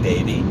versus me,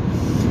 baby.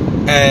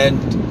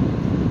 And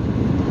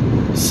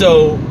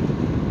so,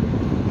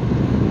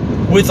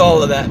 with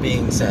all of that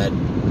being said,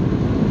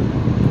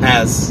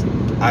 as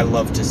I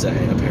love to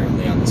say,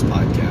 apparently, on this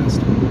podcast,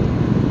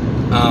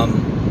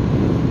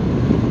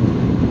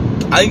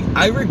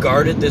 I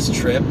regarded this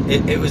trip,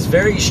 it was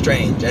very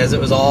strange. As it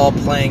was all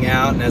playing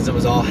out and as it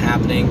was all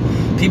happening,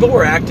 people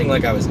were acting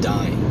like I was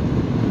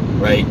dying,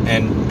 right?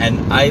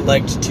 And I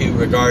liked to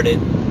regard it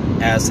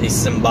as a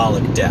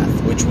symbolic death,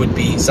 which would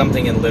be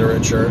something in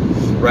literature,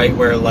 right?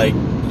 Where, like,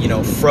 you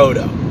know,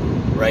 Frodo,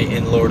 right,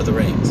 in Lord of the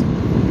Rings.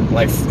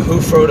 Like, who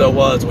Frodo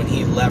was when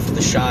he left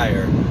the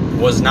Shire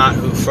was not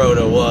who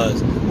Frodo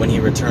was when he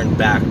returned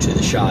back to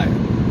the Shire.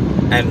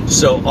 And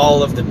so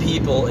all of the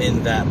people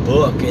in that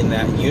book, in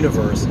that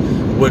universe,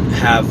 would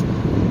have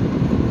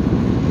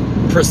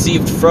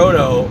perceived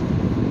Frodo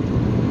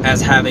as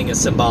having a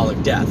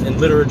symbolic death. In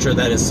literature,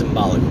 that is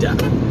symbolic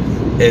death.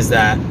 Is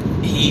that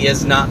he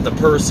is not the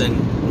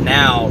person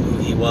now who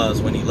he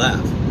was when he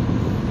left.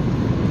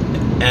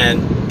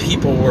 And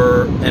people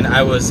were, and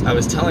I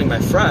was telling my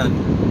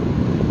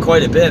friend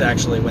quite a bit,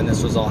 actually, when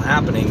this was all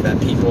happening, that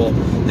people,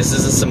 this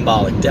is a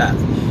symbolic death.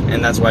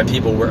 And that's why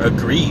people were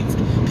aggrieved.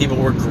 People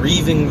were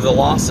grieving the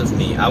loss of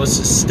me. I was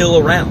still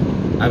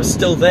around. I was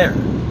still there.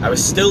 I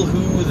was still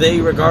who they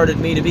regarded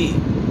me to be.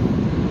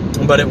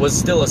 But it was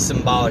still a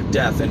symbolic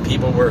death, and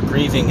people were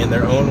grieving in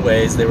their own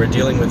ways. They were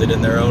dealing with it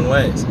in their own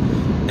ways.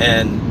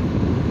 And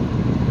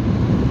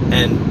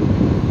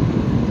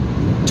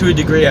to a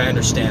degree, I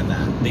understand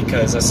that,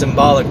 because a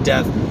symbolic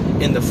death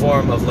in the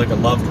form of, like, a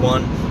loved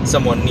one,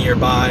 someone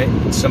nearby,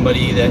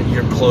 somebody that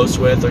you're close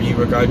with or you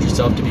regard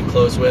yourself to be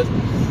close with,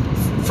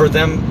 for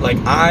them, like,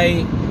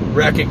 I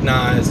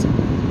recognize,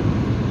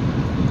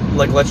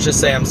 like, let's just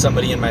say I'm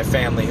somebody in my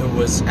family who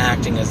was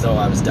acting as though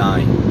I was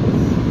dying.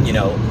 You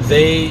know,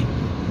 they,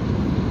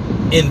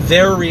 in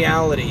their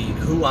reality,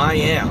 who I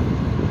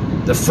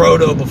am, the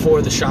Frodo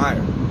before the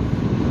Shire,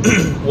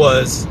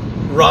 was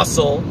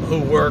Russell,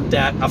 who worked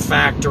at a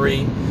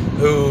factory,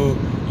 who,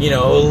 you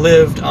know,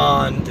 lived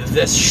on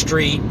this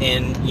street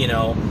in, you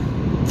know,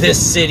 this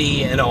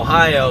city in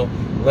Ohio.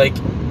 Like,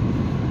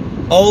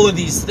 all of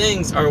these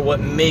things are what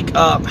make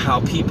up how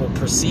people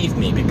perceive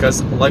me,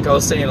 because, like I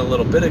was saying a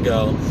little bit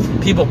ago,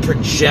 people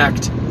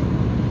project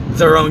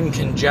their own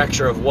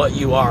conjecture of what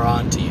you are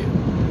onto you.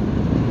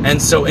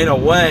 And so, in a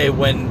way,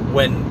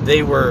 when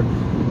they were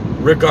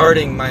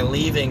regarding my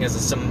leaving as a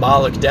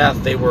symbolic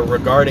death, they were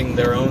regarding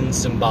their own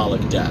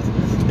symbolic death.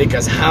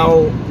 Because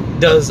how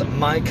does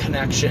my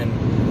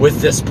connection with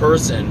this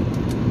person,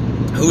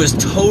 who is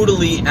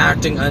totally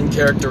acting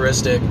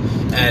uncharacteristic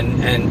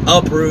and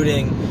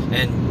uprooting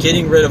and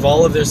getting rid of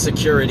all of their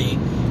security,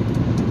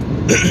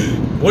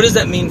 what does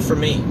that mean for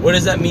me? What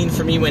does that mean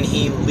for me when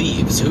he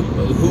leaves? Who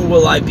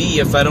will I be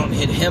if I don't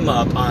hit him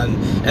up on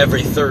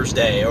every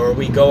Thursday, or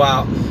we go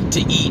out to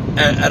eat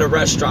at a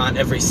restaurant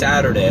every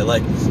Saturday?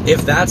 Like,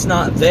 if that's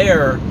not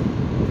there,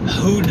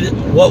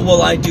 what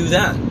will I do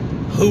then?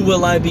 Who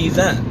will I be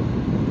then?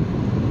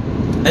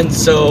 And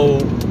so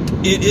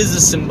it is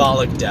a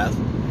symbolic death,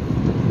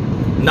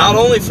 not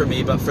only for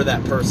me, but for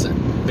that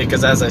person.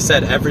 Because, as I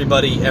said, every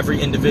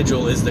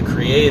individual is the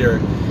creator,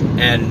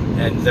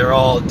 and they're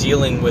all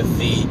dealing with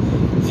the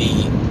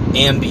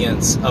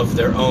ambience of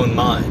their own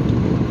mind,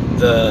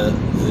 the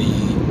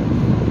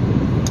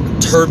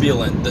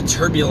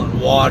turbulent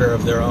water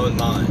of their own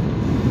mind.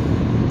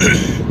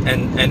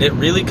 and it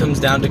really comes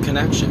down to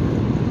connection.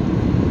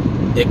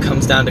 It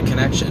comes down to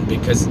connection,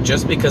 because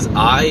just because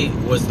I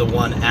was the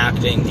one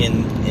acting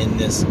in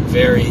this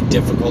very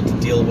difficult to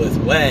deal with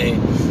way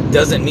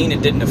doesn't mean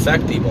it didn't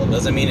affect people.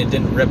 Doesn't mean it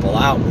didn't ripple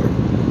outward.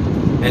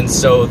 And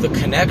so the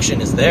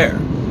connection is there.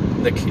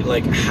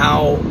 Like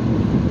how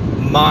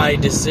my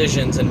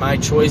decisions and my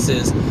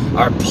choices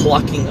are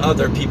plucking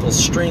other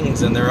people's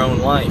strings in their own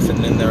life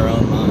and in their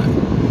own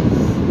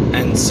mind.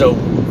 And so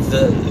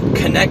the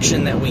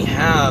connection that we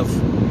have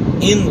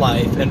in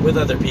life and with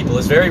other people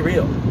is very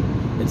real.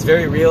 It's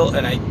very real,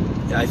 and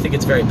I think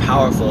it's very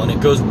powerful, and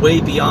it goes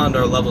way beyond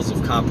our levels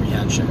of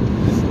comprehension.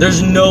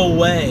 There's no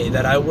way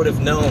that I would have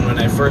known when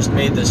I first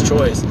made this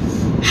choice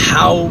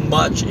how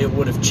much it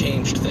would have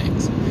changed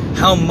things,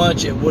 how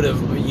much it would have,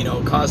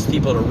 caused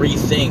people to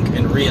rethink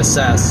and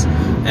reassess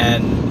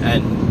and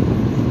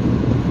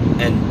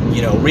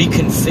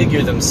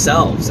reconfigure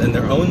themselves and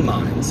their own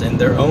minds and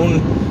their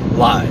own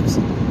lives.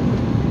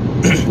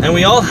 And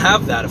we all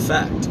have that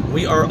effect.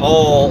 We are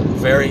all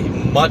very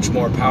much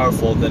more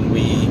powerful than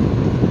we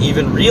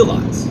even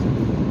realize.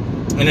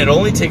 And it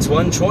only takes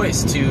one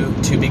choice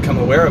to become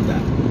aware of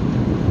that.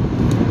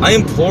 I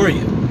implore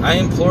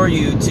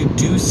you to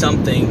do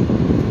something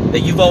that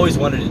you've always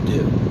wanted to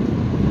do.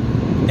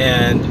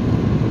 And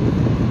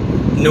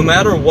no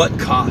matter what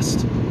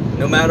cost,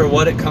 no matter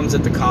what it comes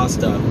at the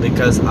cost of,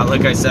 because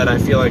like I said, I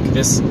feel like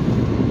this,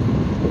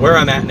 where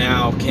I'm at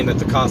now, came at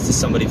the cost of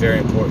somebody very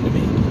important to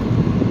me.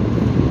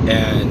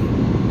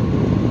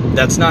 And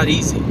that's not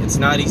easy. It's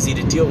not easy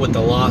to deal with the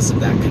loss of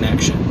that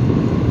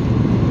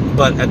connection.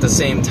 But at the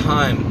same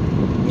time,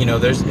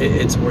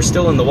 we're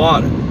still in the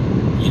water.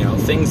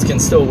 Things can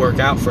still work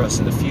out for us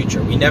in the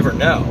future. We never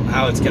know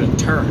how it's going to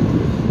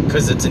turn,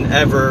 because it's an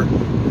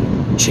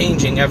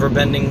ever-changing,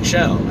 ever-bending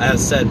show,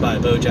 as said by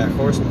BoJack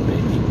Horseman,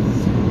 maybe.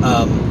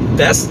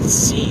 Best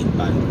scene,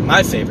 by the way,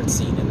 my favorite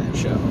scene in that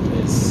show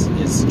is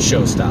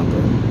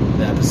Showstopper,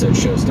 the episode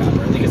Showstopper.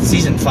 I think it's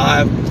season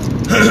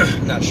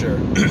 5. Not sure.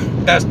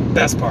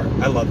 Best part.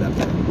 I love that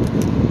part.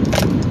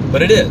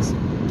 But it is.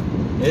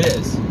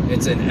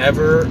 It's an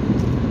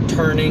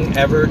ever-turning,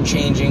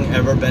 ever-changing,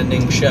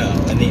 ever-bending show.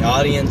 And the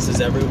audience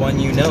is everyone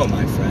you know,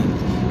 my friend.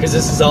 Because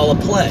this is all a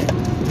play.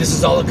 This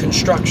is all a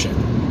construction.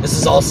 This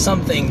is all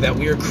something that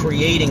we are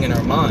creating in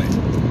our mind.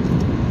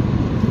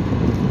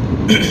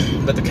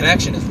 But the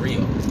connection is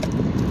real.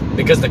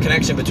 Because the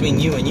connection between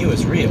you and you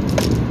is real.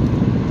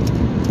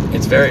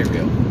 It's very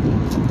real.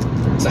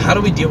 So how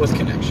do we deal with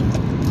connection?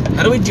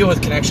 How do we deal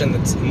with connection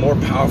that's more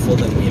powerful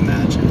than we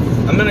imagine?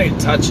 I'm going to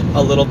touch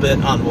a little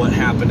bit on what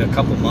happened a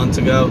couple months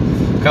ago.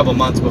 A couple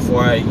months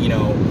before I,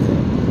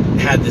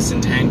 had this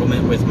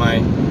entanglement with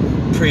my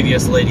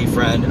previous lady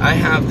friend. I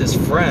have this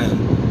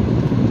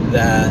friend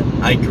that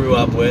I grew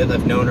up with.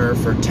 I've known her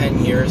for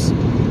 10 years.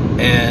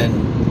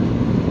 And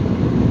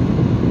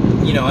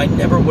I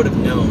never would have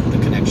known the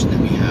connection that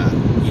we had.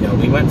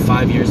 We went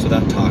 5 years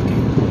without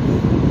talking.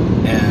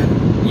 And,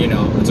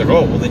 it's like,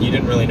 oh, well, then you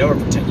didn't really know her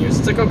for 10 years.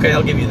 It's like, okay,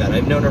 I'll give you that.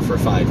 I've known her for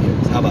 5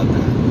 years. How about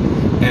that?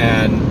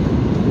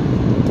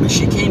 And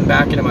she came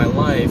back into my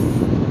life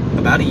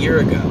about a year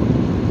ago.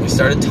 We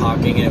started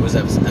talking, and it was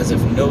as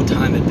if no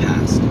time had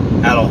passed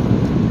at all.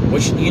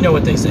 Which, you know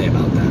what they say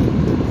about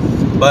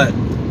that. But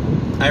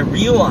I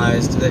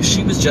realized that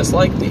she was just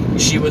like me.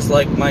 She was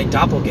like my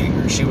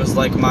doppelganger. She was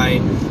like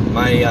my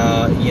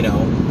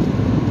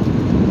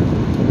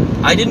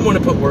I didn't want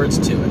to put words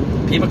to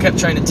it. People kept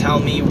trying to tell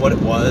me what it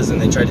was,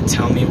 and they tried to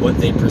tell me what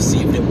they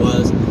perceived it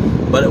was.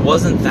 But it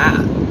wasn't that.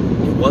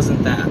 It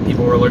wasn't that.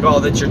 People were like, oh,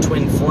 that's your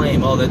twin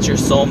flame. Oh, that's your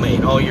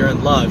soulmate. Oh, you're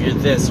in love. You're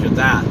this, you're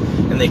that.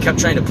 And they kept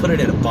trying to put it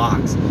in a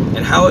box.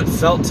 And how it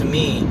felt to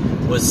me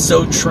was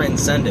so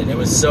transcendent. It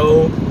was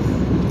so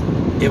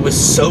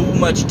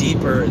much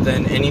deeper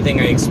than anything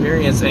I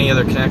experienced, any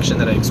other connection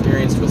that I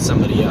experienced with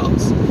somebody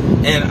else.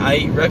 And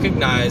I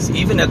recognized,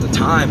 even at the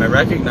time, I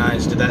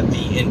recognized that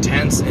the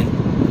intense and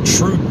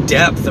true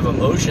depth of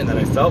emotion that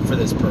I felt for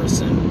this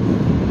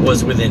person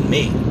was within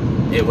me.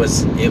 It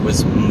was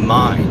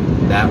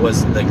mine. That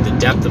was like the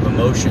depth of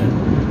emotion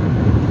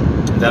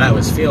that I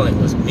was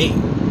feeling was me.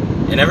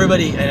 And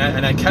everybody,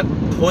 and I kept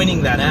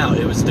pointing that out.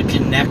 It was the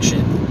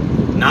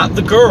connection, not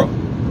the girl.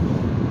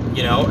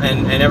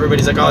 And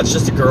everybody's like, oh, it's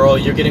just a girl.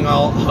 You're getting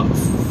all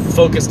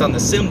focused on the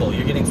symbol.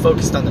 You're getting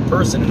focused on the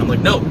person. And I'm like,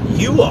 no,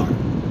 you are.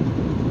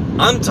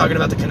 I'm talking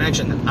about the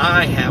connection that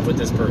I have with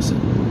this person.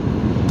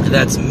 And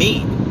that's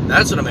me.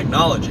 That's what I'm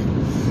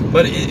acknowledging.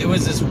 But it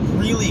was this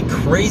really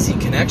crazy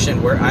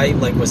connection where I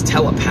was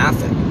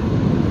telepathic.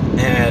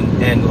 And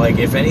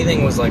if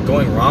anything was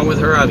going wrong with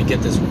her, I would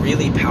get this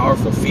really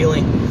powerful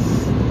feeling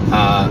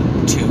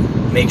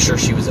to make sure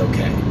she was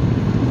okay.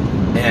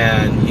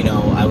 And,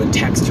 I would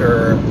text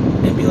her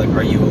and be like,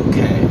 are you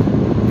okay?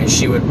 And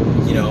she would,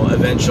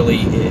 eventually,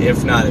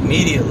 if not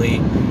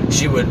immediately,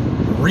 she would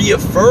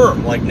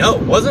reaffirm, no,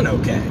 it wasn't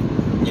okay.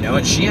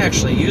 And she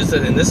actually used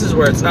it. And this is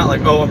where it's not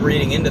like, oh, I'm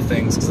reading into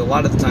things. Because a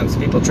lot of the times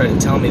people try to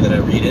tell me that I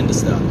read into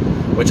stuff,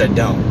 which I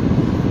don't.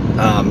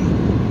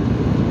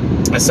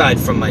 Aside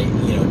from my,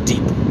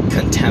 deep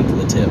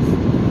contemplative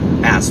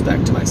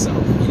aspect to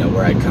myself,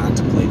 where I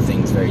contemplate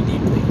things very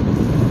deeply.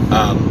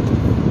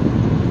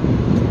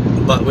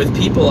 But with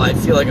people, I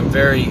feel like I'm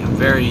very,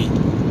 very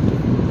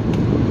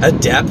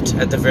adept,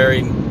 at the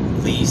very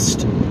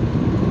least,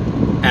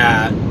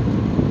 at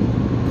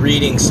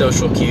reading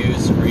social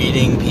cues,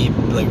 reading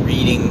people, like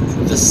reading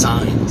the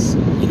signs,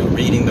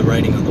 reading the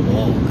writing on the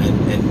wall.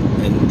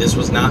 And this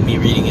was not me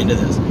reading into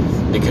this,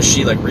 because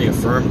she like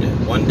reaffirmed it.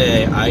 One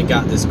day I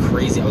got this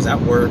crazy, I was at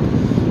work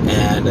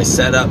and I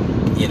set up,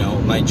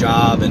 my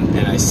job,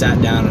 and I sat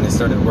down and I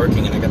started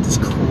working, and I got this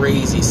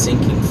crazy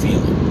sinking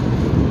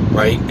feeling,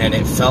 right? And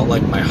it felt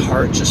like my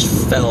heart just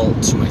fell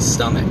to my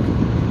stomach.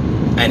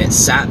 And it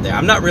sat there.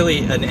 I'm not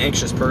really an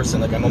anxious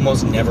person. Like, I'm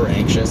almost never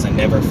anxious. I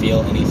never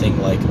feel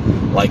anything like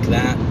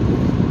that.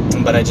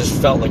 But I just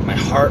felt like my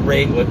heart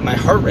rate,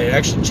 I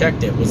actually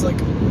checked it, was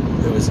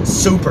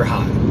super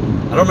high.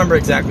 I don't remember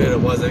exactly what it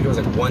was. I think it was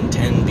like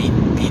 110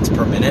 beats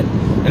per minute.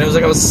 And it was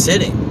like I was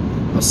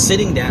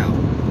sitting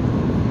down.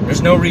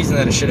 There's no reason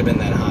that it should have been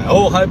that high.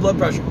 Oh, high blood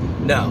pressure.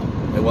 No,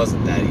 it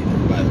wasn't that either,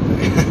 by the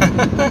way.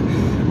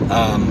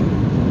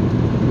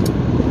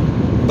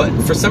 But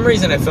for some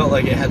reason, I felt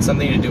like it had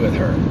something to do with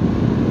her.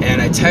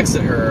 And I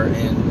texted her,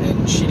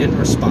 and she didn't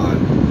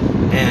respond.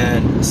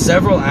 And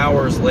several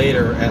hours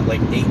later, at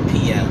like 8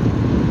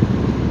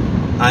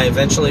 p.m., I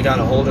eventually got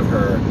a hold of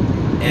her,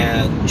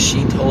 and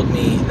she told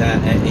me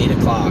that at 8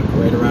 o'clock,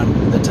 right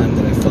around the time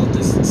that I felt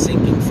this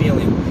sinking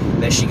feeling,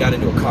 that she got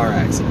into a car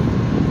accident.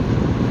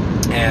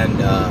 And,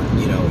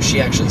 she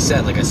actually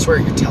said, like, I swear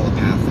you're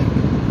telepathic.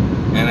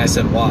 And I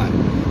said, why?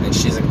 And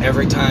she's like,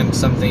 every time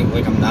something,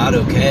 like, I'm not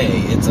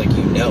okay, it's like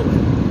you know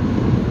it.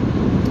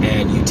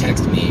 And you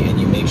text me and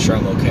you make sure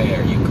I'm okay,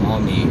 or you call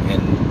me, and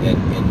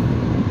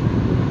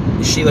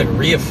she, like,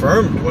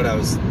 reaffirmed what I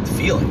was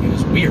feeling. It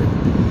was weird.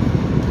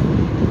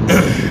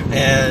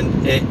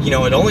 And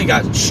it only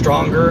got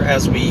stronger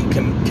as we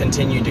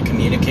continued to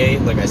communicate.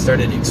 Like, I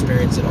started to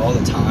experience it all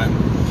the time.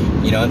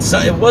 And so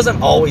it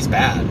wasn't always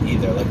bad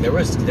either. Like, there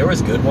was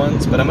good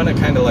ones, but I'm gonna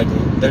kind of like,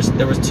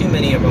 there was too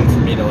many of them for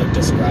me to like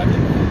describe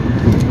them.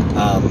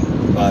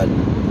 But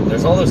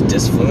there's all those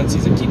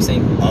disfluencies that keep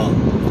saying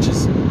which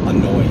is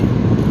annoying.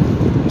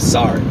 I'm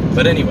sorry,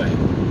 but anyway,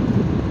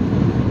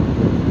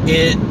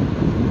 it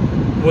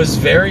was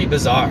very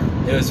bizarre.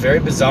 It was very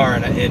bizarre,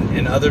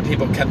 and other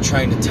people kept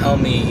trying to tell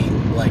me,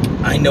 like,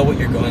 I know what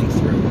you're going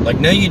through. Like,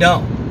 no, you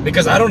don't,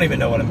 because I don't even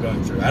know what I'm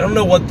going through. I don't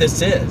know what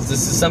this is.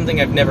 This is something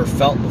I've never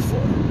felt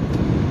before.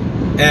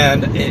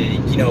 And,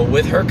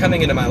 with her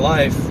coming into my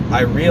life,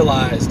 I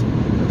realized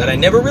that I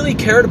never really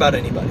cared about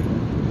anybody.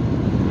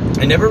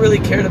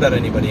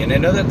 And I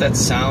know that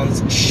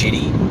sounds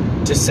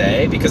shitty to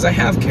say, because I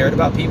have cared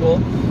about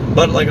people.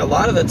 But, like, a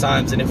lot of the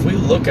times, and if we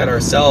look at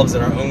ourselves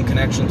and our own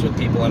connections with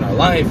people in our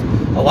life,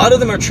 a lot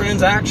of them are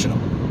transactional.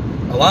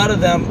 A lot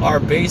of them are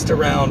based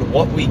around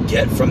what we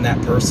get from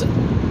that person.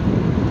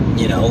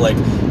 Like,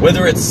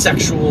 whether it's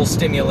sexual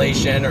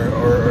stimulation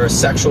or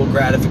sexual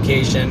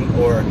gratification,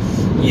 or,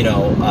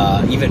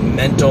 even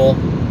mental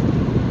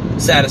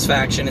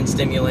satisfaction and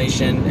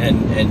stimulation,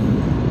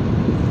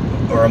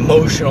 or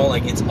emotional.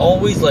 Like, it's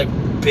always, like,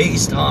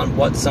 based on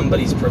what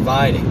somebody's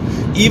providing.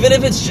 Even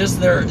if it's just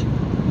their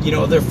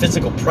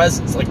physical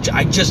presence. Like,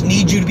 I just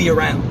need you to be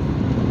around.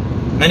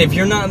 And if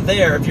you're not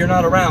there, if you're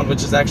not around,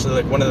 which is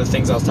actually like one of the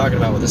things I was talking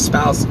about with a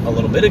spouse a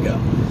little bit ago,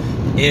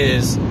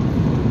 is,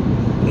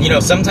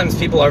 sometimes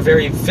people are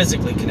very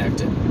physically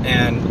connected,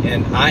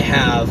 and I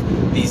have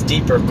these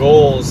deeper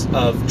goals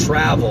of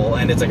travel,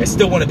 and it's like, I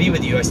still want to be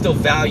with you, I still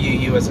value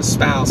you as a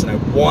spouse, and I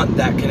want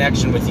that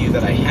connection with you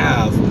that I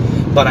have,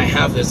 but I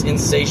have this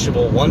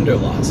insatiable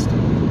wanderlust.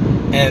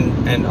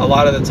 And a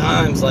lot of the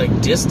times,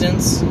 like,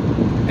 distance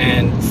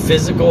and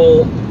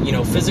physical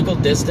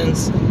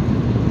distance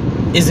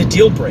is a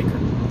deal breaker.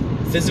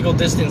 Physical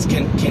distance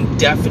can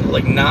definitely,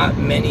 like, not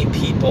many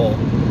people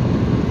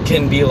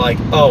can be like,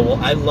 oh, well,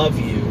 I love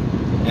you,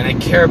 and I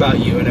care about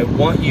you, and I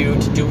want you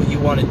to do what you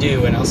want to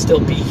do, and I'll still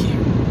be here.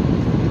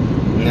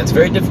 And that's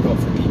very difficult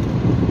for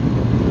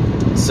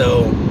people.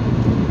 So,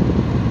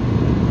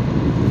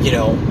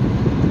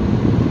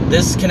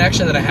 this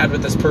connection that I had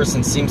with this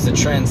person seems to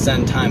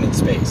transcend time and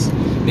space,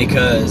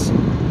 because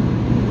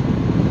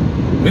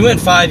we went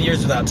 5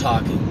 years without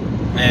talking,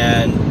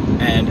 and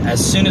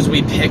as soon as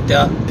we picked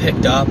up,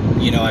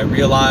 I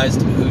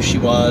realized who she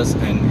was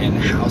and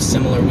how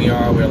similar we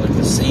are. We're like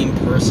the same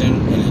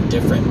person in a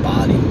different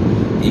body,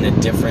 in a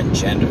different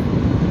gender.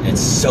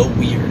 It's so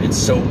weird. It's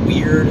so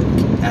weird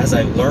as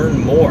I learn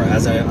more,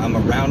 as I'm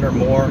around her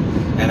more,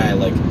 and I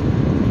like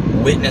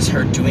witness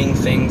her doing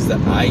things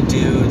that I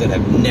do that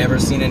I've never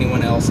seen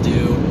anyone else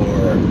do,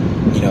 or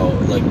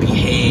like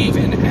behave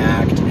and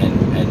act, and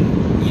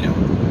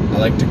I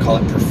like to call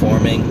it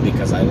performing,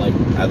 because I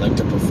like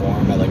to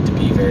perform. I like to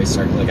be very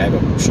like, I have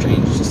a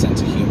strange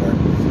sense of humor,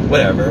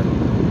 whatever.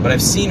 But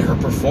I've seen her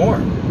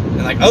perform,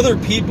 and like other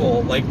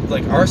people, like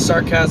our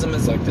sarcasm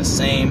is like the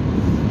same,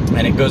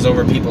 and it goes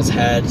over people's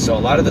heads. So a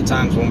lot of the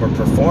times when we're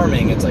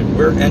performing, it's like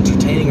we're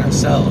entertaining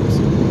ourselves,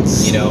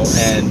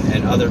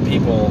 and other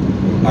people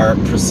are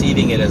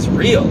perceiving it as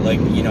real. Like,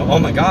 oh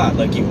my God,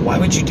 like, why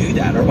would you do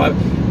that? Or why?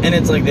 And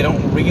it's like they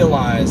don't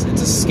realize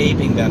it's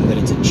escaping them, that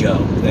it's a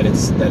joke, that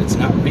it's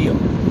not real.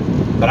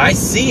 But I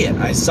see it.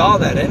 I saw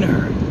that in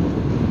her.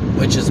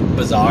 which is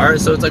bizarre.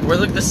 So it's like we're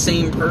like the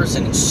same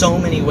person in so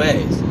many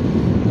ways,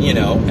 you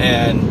know,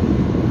 and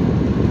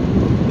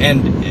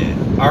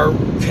our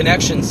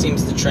connection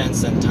seems to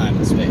transcend time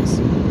and space.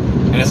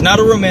 And it's not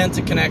a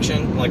romantic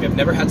connection. Like, I've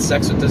never had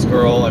sex with this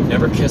girl. I've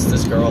never kissed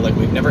this girl. Like,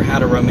 we've never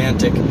had a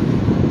romantic,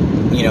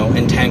 you know,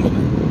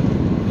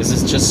 entanglement. This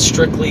is just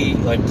strictly,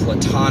 like,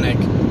 platonic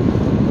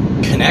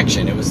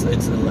connection. It's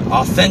an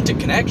authentic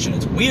connection.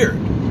 It's weird.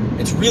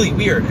 It's really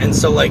weird. And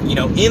so, like, you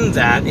know, in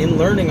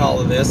learning all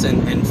of this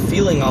and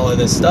feeling all of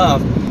this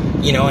stuff,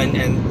 you know,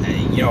 and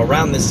you know,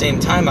 around the same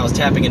time I was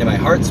tapping into my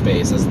heart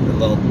space. As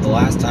the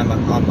last time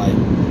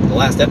the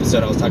last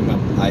episode I was talking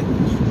about, I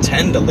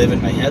tend to live in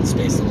my head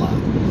space a lot.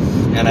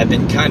 And I've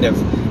been kind of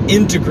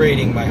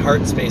integrating my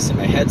heart space and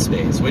my head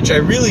space, which I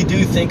really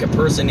do think a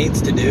person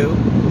needs to do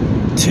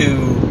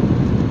to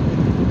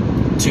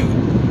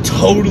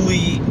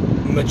totally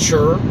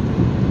mature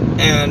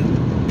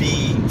and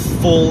be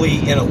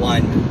fully in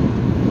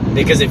alignment.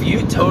 Because if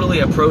you totally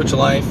approach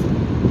life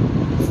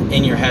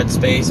in your head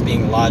space,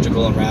 being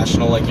logical and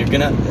rational, like, you're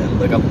gonna,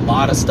 like, a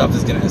lot of stuff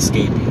is gonna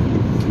escape you.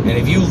 And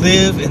if you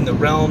live in the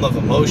realm of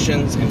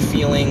emotions and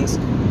feelings,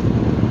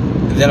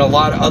 then a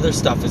lot of other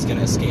stuff is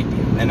gonna escape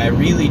you. And I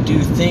really do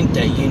think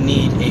that you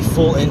need a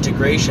full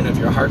integration of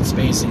your heart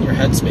space and your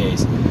head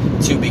space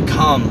to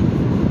become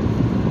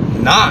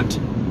not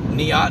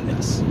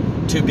neotness,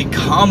 to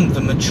become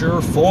the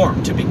mature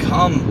form, to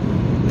become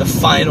the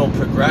final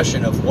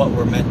progression of what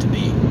we're meant to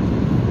be.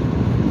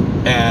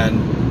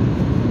 And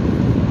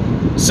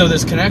so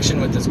this connection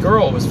with this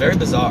girl was very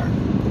bizarre.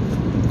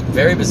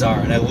 Very bizarre.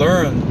 And I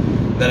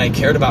learned that I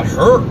cared about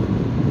her.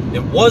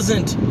 It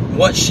wasn't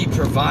what she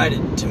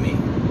provided to me.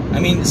 I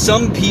mean,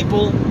 some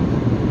people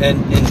and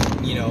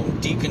you know,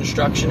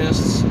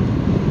 deconstructionists,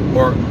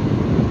 or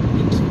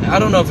I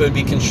don't know if it would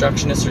be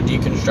constructionists or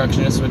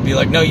deconstructionists, would be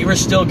like, no, you were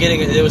still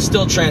getting, it was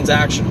still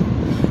transactional.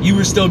 You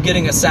were still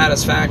getting a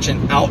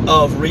satisfaction out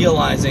of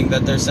realizing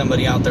that there's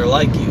somebody out there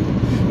like you.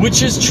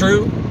 Which is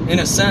true, in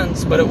a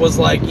sense, but it was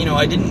like, you know,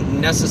 I didn't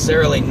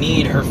necessarily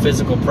need her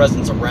physical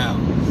presence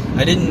around.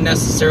 I didn't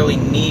necessarily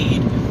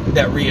need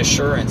that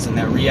reassurance and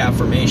that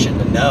reaffirmation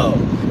to know.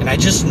 And I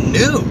just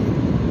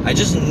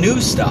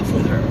knew stuff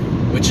with her,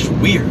 which is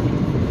weird.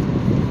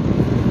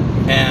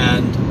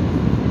 And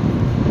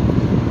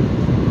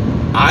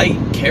I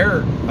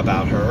cared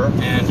about her,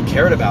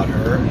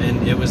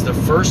 and it was the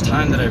first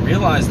time that I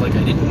realized, like,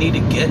 I didn't need to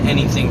get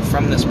anything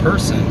from this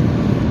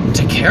person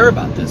to care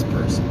about this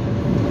person.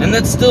 And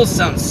that still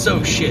sounds so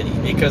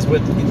shitty, because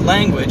with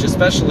language,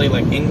 especially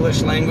like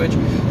English language,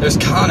 there's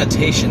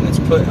connotation that's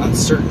put on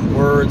certain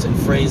words and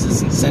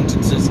phrases and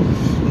sentences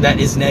that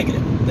is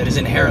negative, that is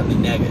inherently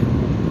negative.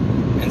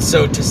 And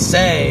so to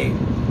say,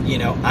 you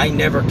know, I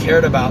never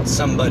cared about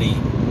somebody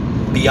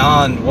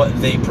beyond what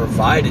they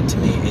provided to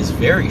me is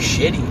very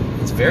shitty.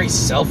 It's very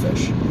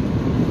selfish.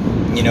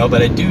 You know,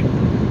 but I do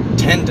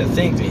tend to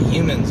think that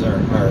humans are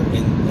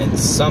in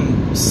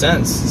some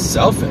sense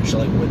selfish.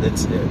 Like,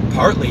 it's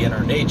partly in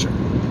our nature,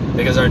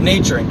 because our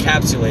nature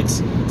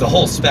encapsulates the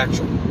whole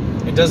spectrum.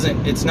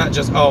 It's not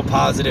just, oh,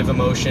 positive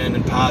emotion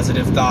and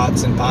positive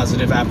thoughts and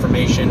positive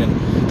affirmation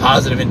and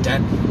positive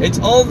intent. It's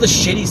all the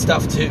shitty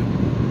stuff too.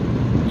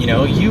 You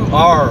know, you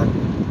are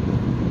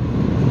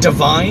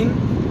divine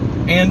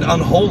and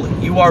unholy.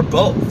 You are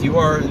both. You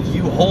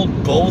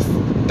hold both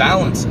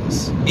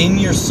balances in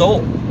your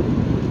soul.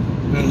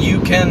 And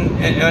you can,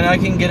 and I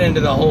can get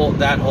into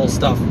that whole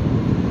stuff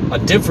a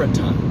different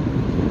time.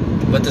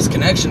 But this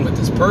connection with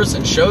this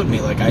person showed me,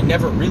 like, I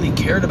never really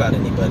cared about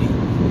anybody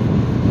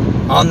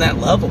on that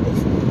level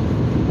before.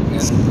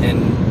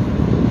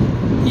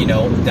 And you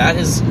know, that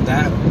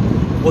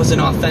was an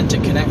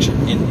authentic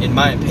connection, in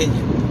my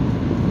opinion.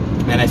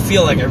 And I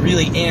feel like I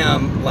really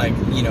am, like,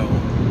 you know,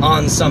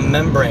 on some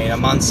membrane,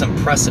 I'm on some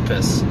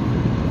precipice,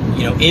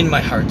 you know, in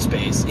my heart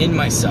space, in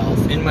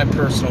myself, in my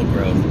personal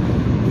growth,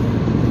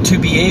 to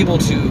be able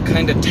to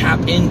kind of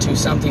tap into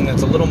something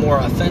that's a little more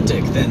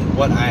authentic than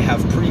what I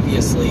have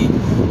previously,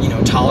 you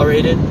know,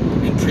 tolerated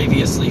and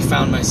previously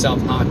found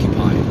myself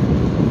occupying.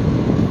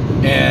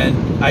 And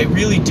I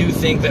really do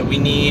think that we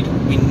need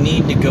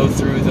to go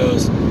through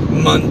those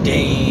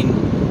mundane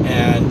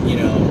and, you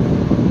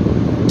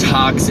know,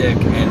 toxic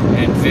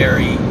and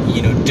very,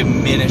 you know,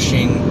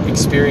 diminishing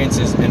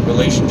experiences and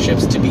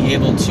relationships to be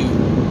able to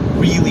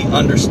really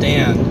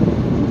understand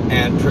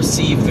and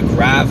perceive the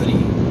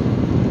gravity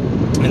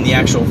and the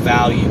actual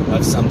value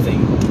of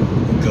something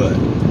good,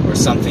 or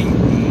something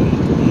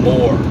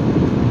more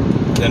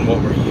than what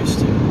we're used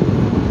to.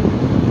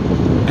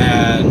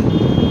 And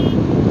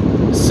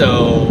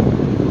so,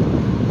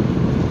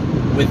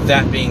 with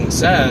that being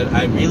said,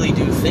 I really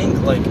do think,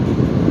 like,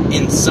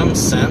 in some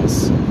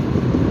sense,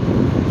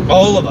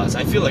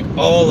 I feel like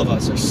all of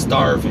us are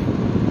starving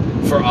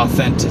for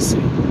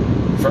authenticity,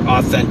 for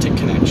authentic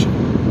connection.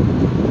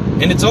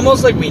 And it's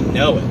almost like we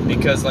know it,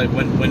 because, like,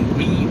 when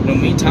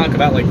we talk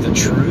about, like, the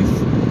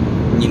truth,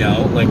 you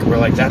know, like, we're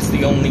like, that's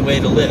the only way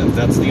to live,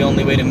 that's the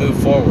only way to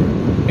move forward.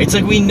 It's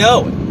like we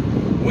know it.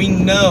 We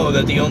know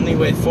that the only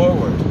way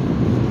forward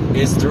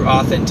is through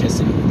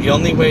authenticity. The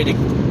only way to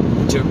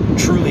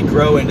truly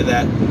grow into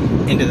that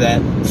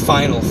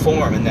final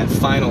form and that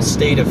final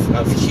state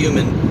of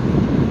human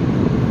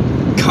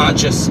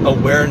conscious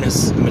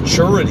awareness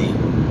maturity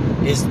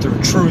is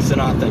through truth and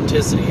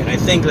authenticity. And I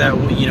think that,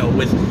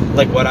 with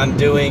like what I'm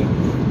doing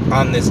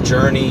on this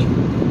journey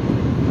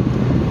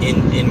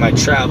in my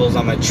travels,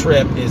 on my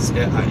trip,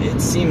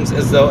 it seems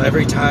as though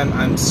every time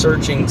I'm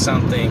searching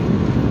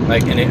something,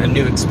 like in a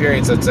new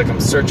experience, it's like I'm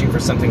searching for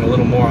something a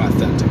little more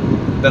authentic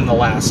than the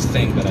last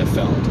thing that I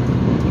felt,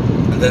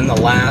 and then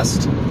the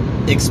last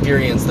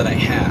experience that I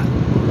had.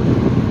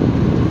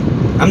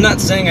 I'm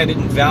not saying I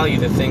didn't value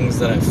the things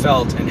that I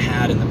felt and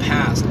had in the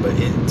past, but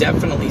it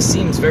definitely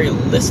seems very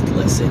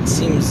listless. It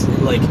seems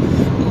like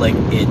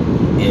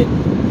it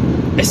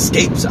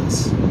escapes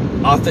us.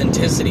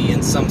 Authenticity,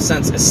 in some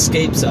sense,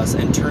 escapes us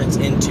and turns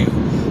into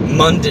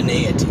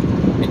mundanity.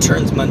 It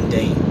turns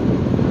mundane.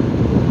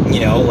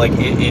 Like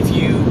if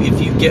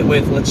you get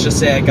with, let's just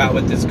say I got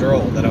with this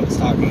girl that I was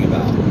talking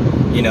about,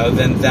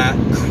 then that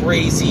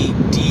crazy,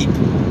 deep,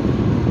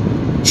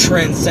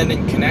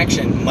 transcendent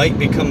connection might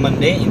become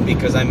mundane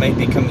because I might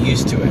become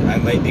used to it. I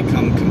might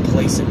become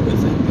complacent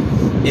with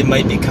it. It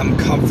might become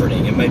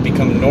comforting. It might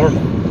become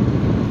normal.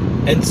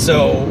 And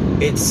so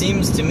it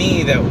seems to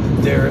me that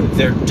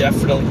there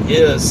definitely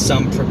is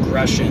some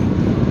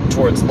progression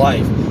towards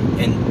life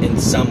in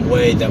some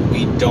way that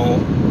we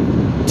don't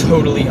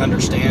totally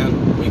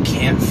understand, we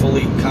can't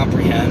fully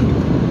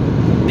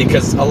comprehend,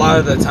 because a lot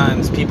of the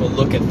times people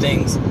look at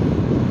things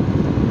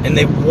and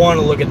they want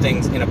to look at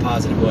things in a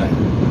positive way,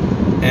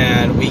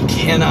 and we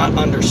cannot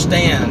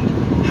understand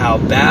how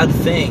bad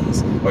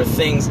things, or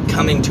things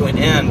coming to an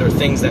end, or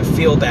things that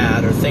feel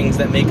bad, or things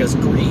that make us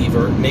grieve,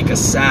 or make us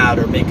sad,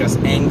 or make us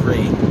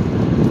angry,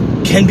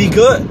 can be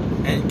good,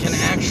 and can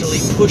actually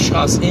push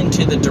us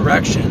into the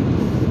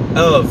direction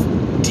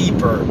of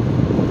deeper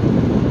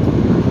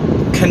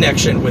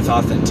connection with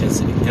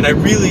authenticity. And I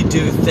really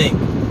do think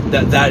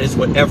that is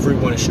what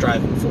everyone is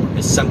striving for,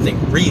 is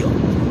something real,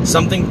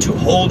 something to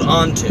hold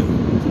on to.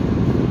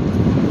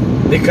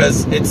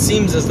 Because it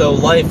seems as though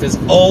life is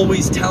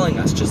always telling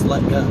us, just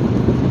let go.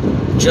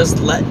 Just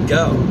let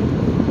go.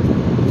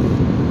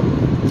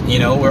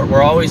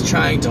 We're always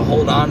trying to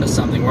hold on to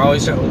something. We're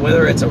always trying,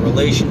 whether it's a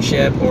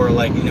relationship or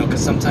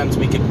because sometimes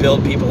we could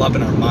build people up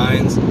in our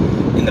minds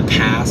in the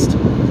past.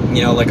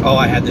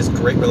 I had this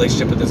great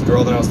relationship with this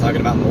girl that I was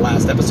talking about in the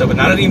last episode, but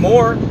not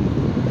anymore.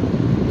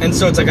 And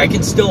so it's like I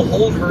can still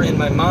hold her in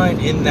my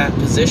mind in that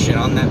position,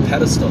 on that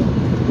pedestal.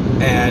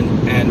 And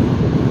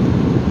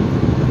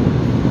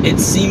it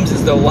seems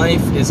as though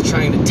life is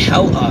trying to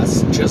tell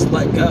us, just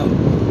let go.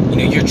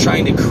 You're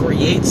trying to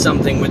create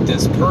something with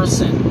this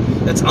person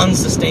that's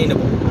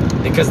unsustainable,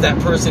 because that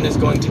person is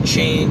going to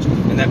change,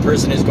 and that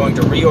person is going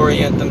to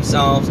reorient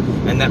themselves,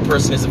 and that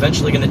person is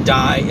eventually going to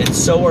die, and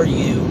so are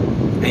you.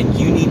 And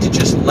you need to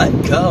just let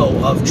go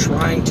of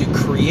trying to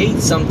create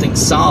something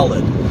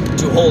solid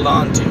to hold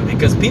on to,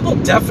 because people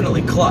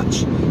definitely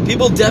clutch.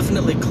 People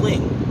definitely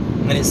cling.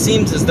 And it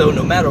seems as though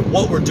no matter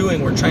what we're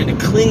doing, we're trying to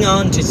cling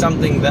on to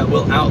something that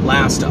will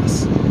outlast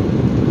us.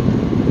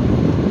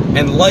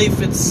 And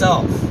life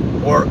itself,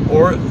 or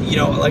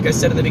like I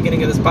said at the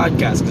beginning of this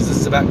podcast, because this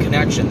is about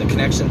connection, the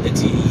connection,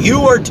 it's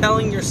you are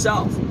telling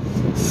yourself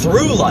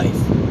through life,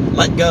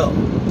 let go,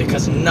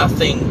 because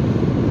nothing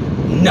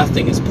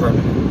is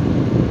permanent.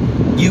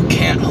 You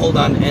can't hold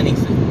on to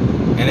anything.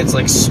 And it's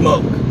like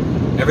smoke.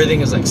 Everything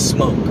is like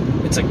smoke.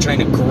 It's like trying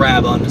to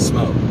grab onto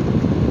smoke.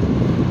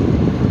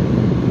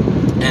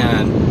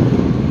 And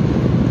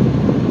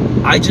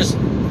I just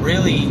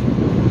really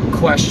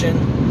question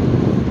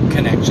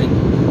connection.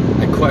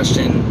 I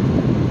question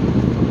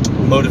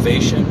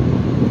motivation.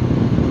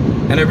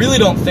 And I really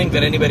don't think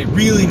that anybody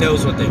really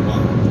knows what they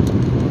want.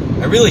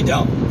 I really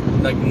don't.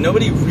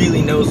 Nobody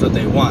really knows what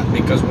they want,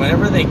 because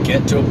whenever they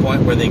get to a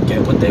point where they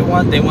get what they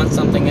want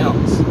something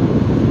else.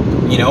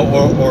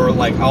 Or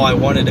I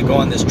wanted to go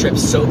on this trip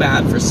so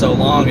bad for so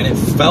long, and it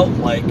felt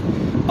like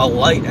a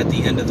light at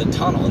the end of the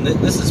tunnel. And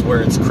this is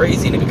where it's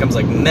crazy, and it becomes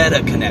like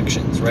meta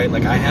connections, right?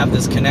 I have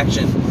this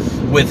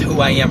connection with who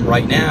I am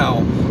right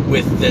now,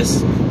 with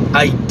this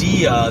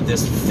idea,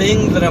 this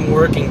thing that I'm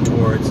working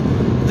towards,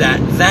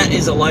 that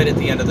is a light at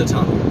the end of the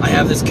tunnel. I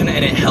have this and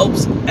it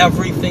helps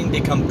everything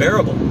become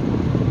bearable.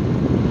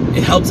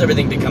 It helps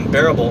everything become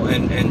bearable.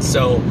 And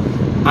so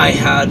I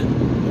had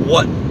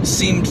what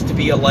seemed to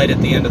be a light at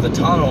the end of the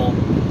tunnel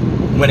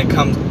when it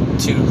comes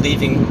to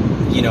leaving,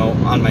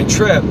 on my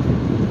trip.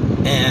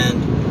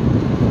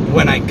 And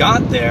when I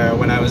got there,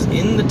 when I was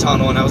in the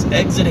tunnel and I was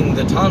exiting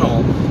the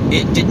tunnel,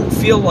 it didn't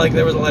feel like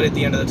there was a light at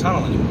the end of the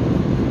tunnel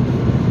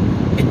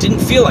anymore. It didn't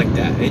feel like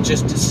that. It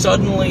just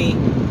suddenly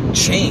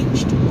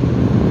changed.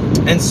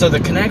 And so the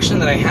connection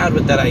that I had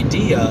with that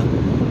idea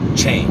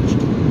changed.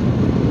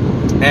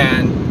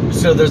 And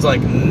so there's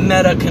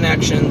meta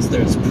connections,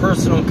 there's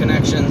personal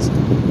connections,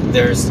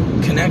 there's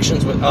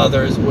connections with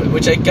others,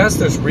 which I guess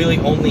there's really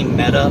only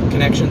meta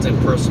connections and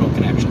personal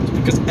connections,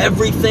 because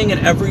everything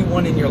and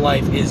everyone in your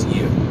life is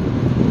you,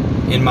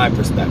 in my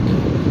perspective.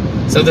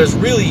 So there's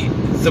really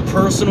the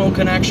personal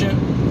connection,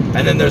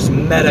 and then there's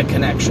meta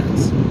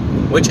connections,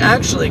 which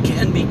actually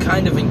can be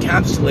kind of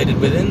encapsulated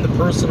within the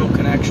personal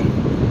connection.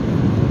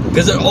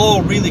 Because it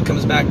all really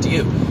comes back to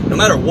you. No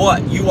matter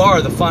what, you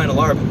are the final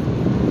arbiter.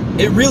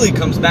 It really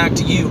comes back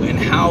to you and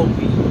how,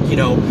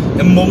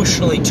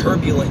 emotionally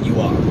turbulent you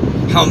are,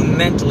 how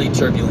mentally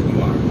turbulent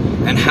you are,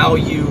 and how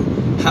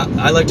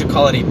I like to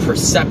call it a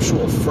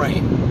perceptual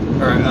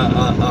frame, or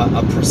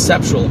a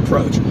perceptual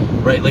approach,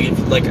 right?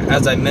 Like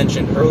as I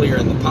mentioned earlier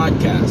in the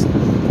podcast,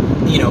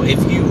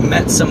 if you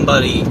met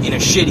somebody in a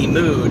shitty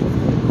mood,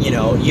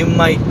 you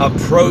might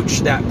approach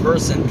that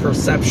person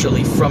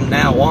perceptually from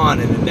now on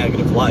in a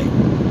negative light.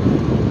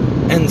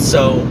 And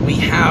so we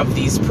have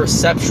these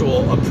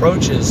perceptual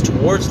approaches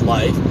towards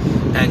life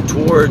and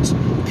towards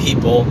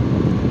people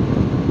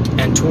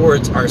and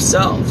towards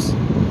ourselves.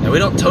 And we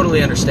don't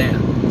totally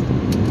understand.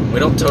 We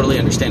don't totally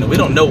understand it. We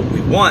don't know what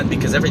we want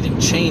because everything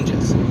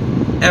changes.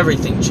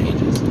 Everything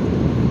changes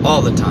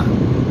all the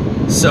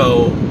time.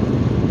 So,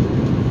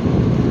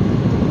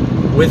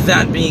 with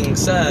that being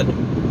said,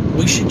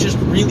 we should just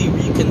really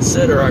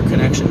reconsider our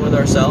connection with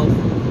ourselves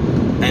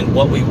and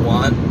what we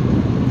want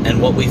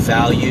and what we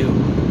value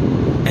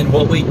and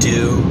what we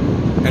do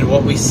and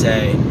what we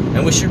say.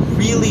 And we should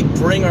really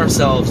bring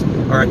ourselves,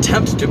 or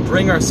attempt to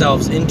bring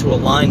ourselves into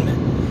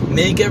alignment.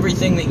 Make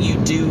everything that you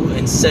do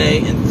and say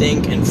and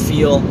think and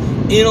feel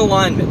in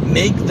alignment.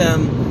 Make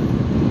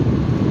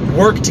them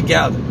work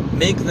together.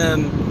 Make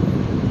them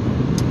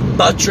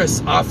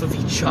buttress off of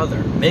each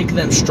other. Make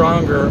them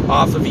stronger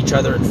off of each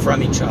other and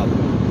from each other.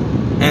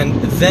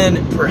 And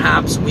then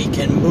perhaps we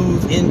can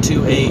move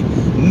into a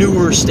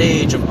newer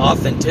stage of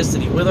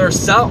authenticity with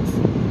ourselves.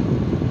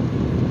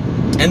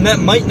 And that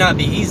might not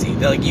be easy.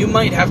 Like, you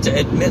might have to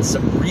admit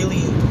some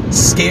really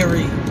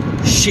scary,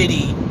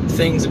 shitty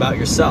things about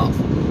yourself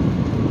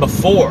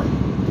before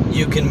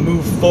you can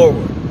move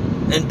forward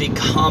and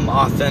become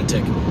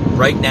authentic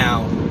right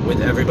now with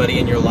everybody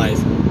in your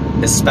life,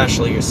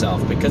 especially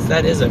yourself, because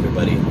that is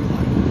everybody in your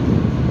life.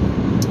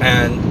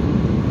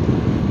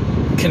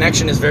 And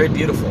connection is very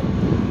beautiful.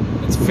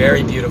 It's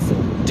very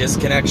beautiful.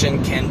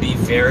 Disconnection can be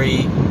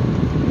very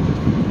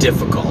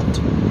difficult.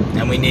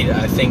 And we need,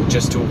 I think,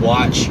 just to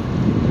watch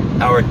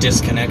our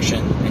disconnection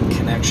and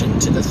connection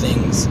to the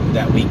things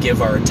that we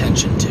give our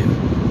attention to.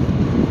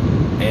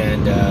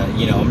 And,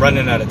 I'm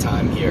running out of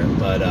time here,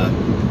 but,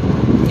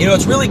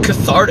 it's really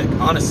cathartic,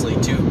 honestly,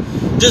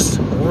 to just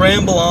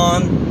ramble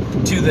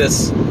on to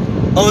this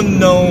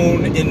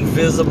unknown,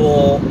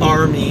 invisible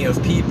army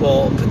of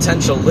people,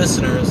 potential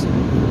listeners.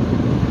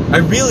 I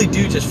really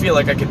do just feel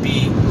like I could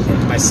be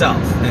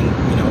myself and,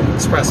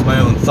 express my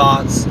own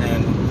thoughts,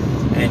 and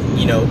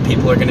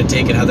people are going to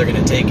take it how they're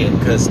going to take it,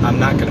 because I'm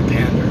not going to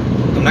pander.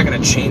 I'm not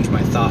going to change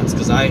my thoughts,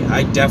 because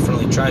I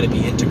definitely try to be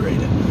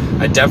integrated.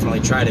 I definitely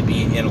try to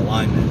be in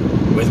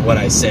alignment with what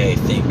I say,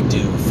 think,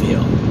 do,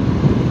 feel.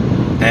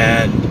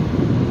 And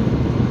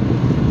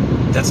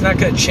that's not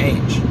going to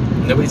change.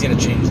 Nobody's going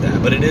to change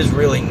that. But it is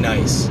really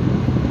nice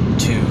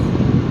to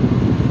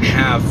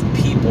have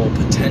people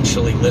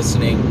potentially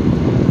listening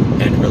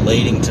and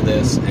relating to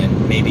this,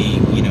 and maybe,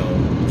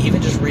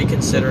 even just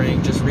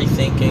reconsidering, just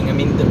rethinking. I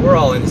mean, we're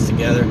all in this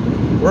together.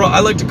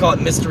 I like to call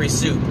it mystery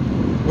soup.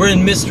 We're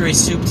in mystery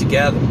soup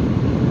together.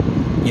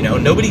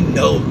 Nobody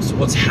knows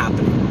what's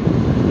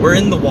happening. We're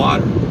in the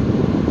water.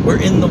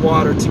 We're in the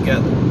water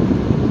together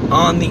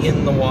on the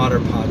In the Water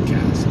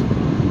podcast.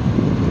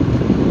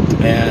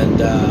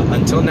 And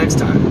until next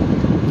time,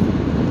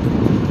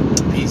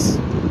 peace.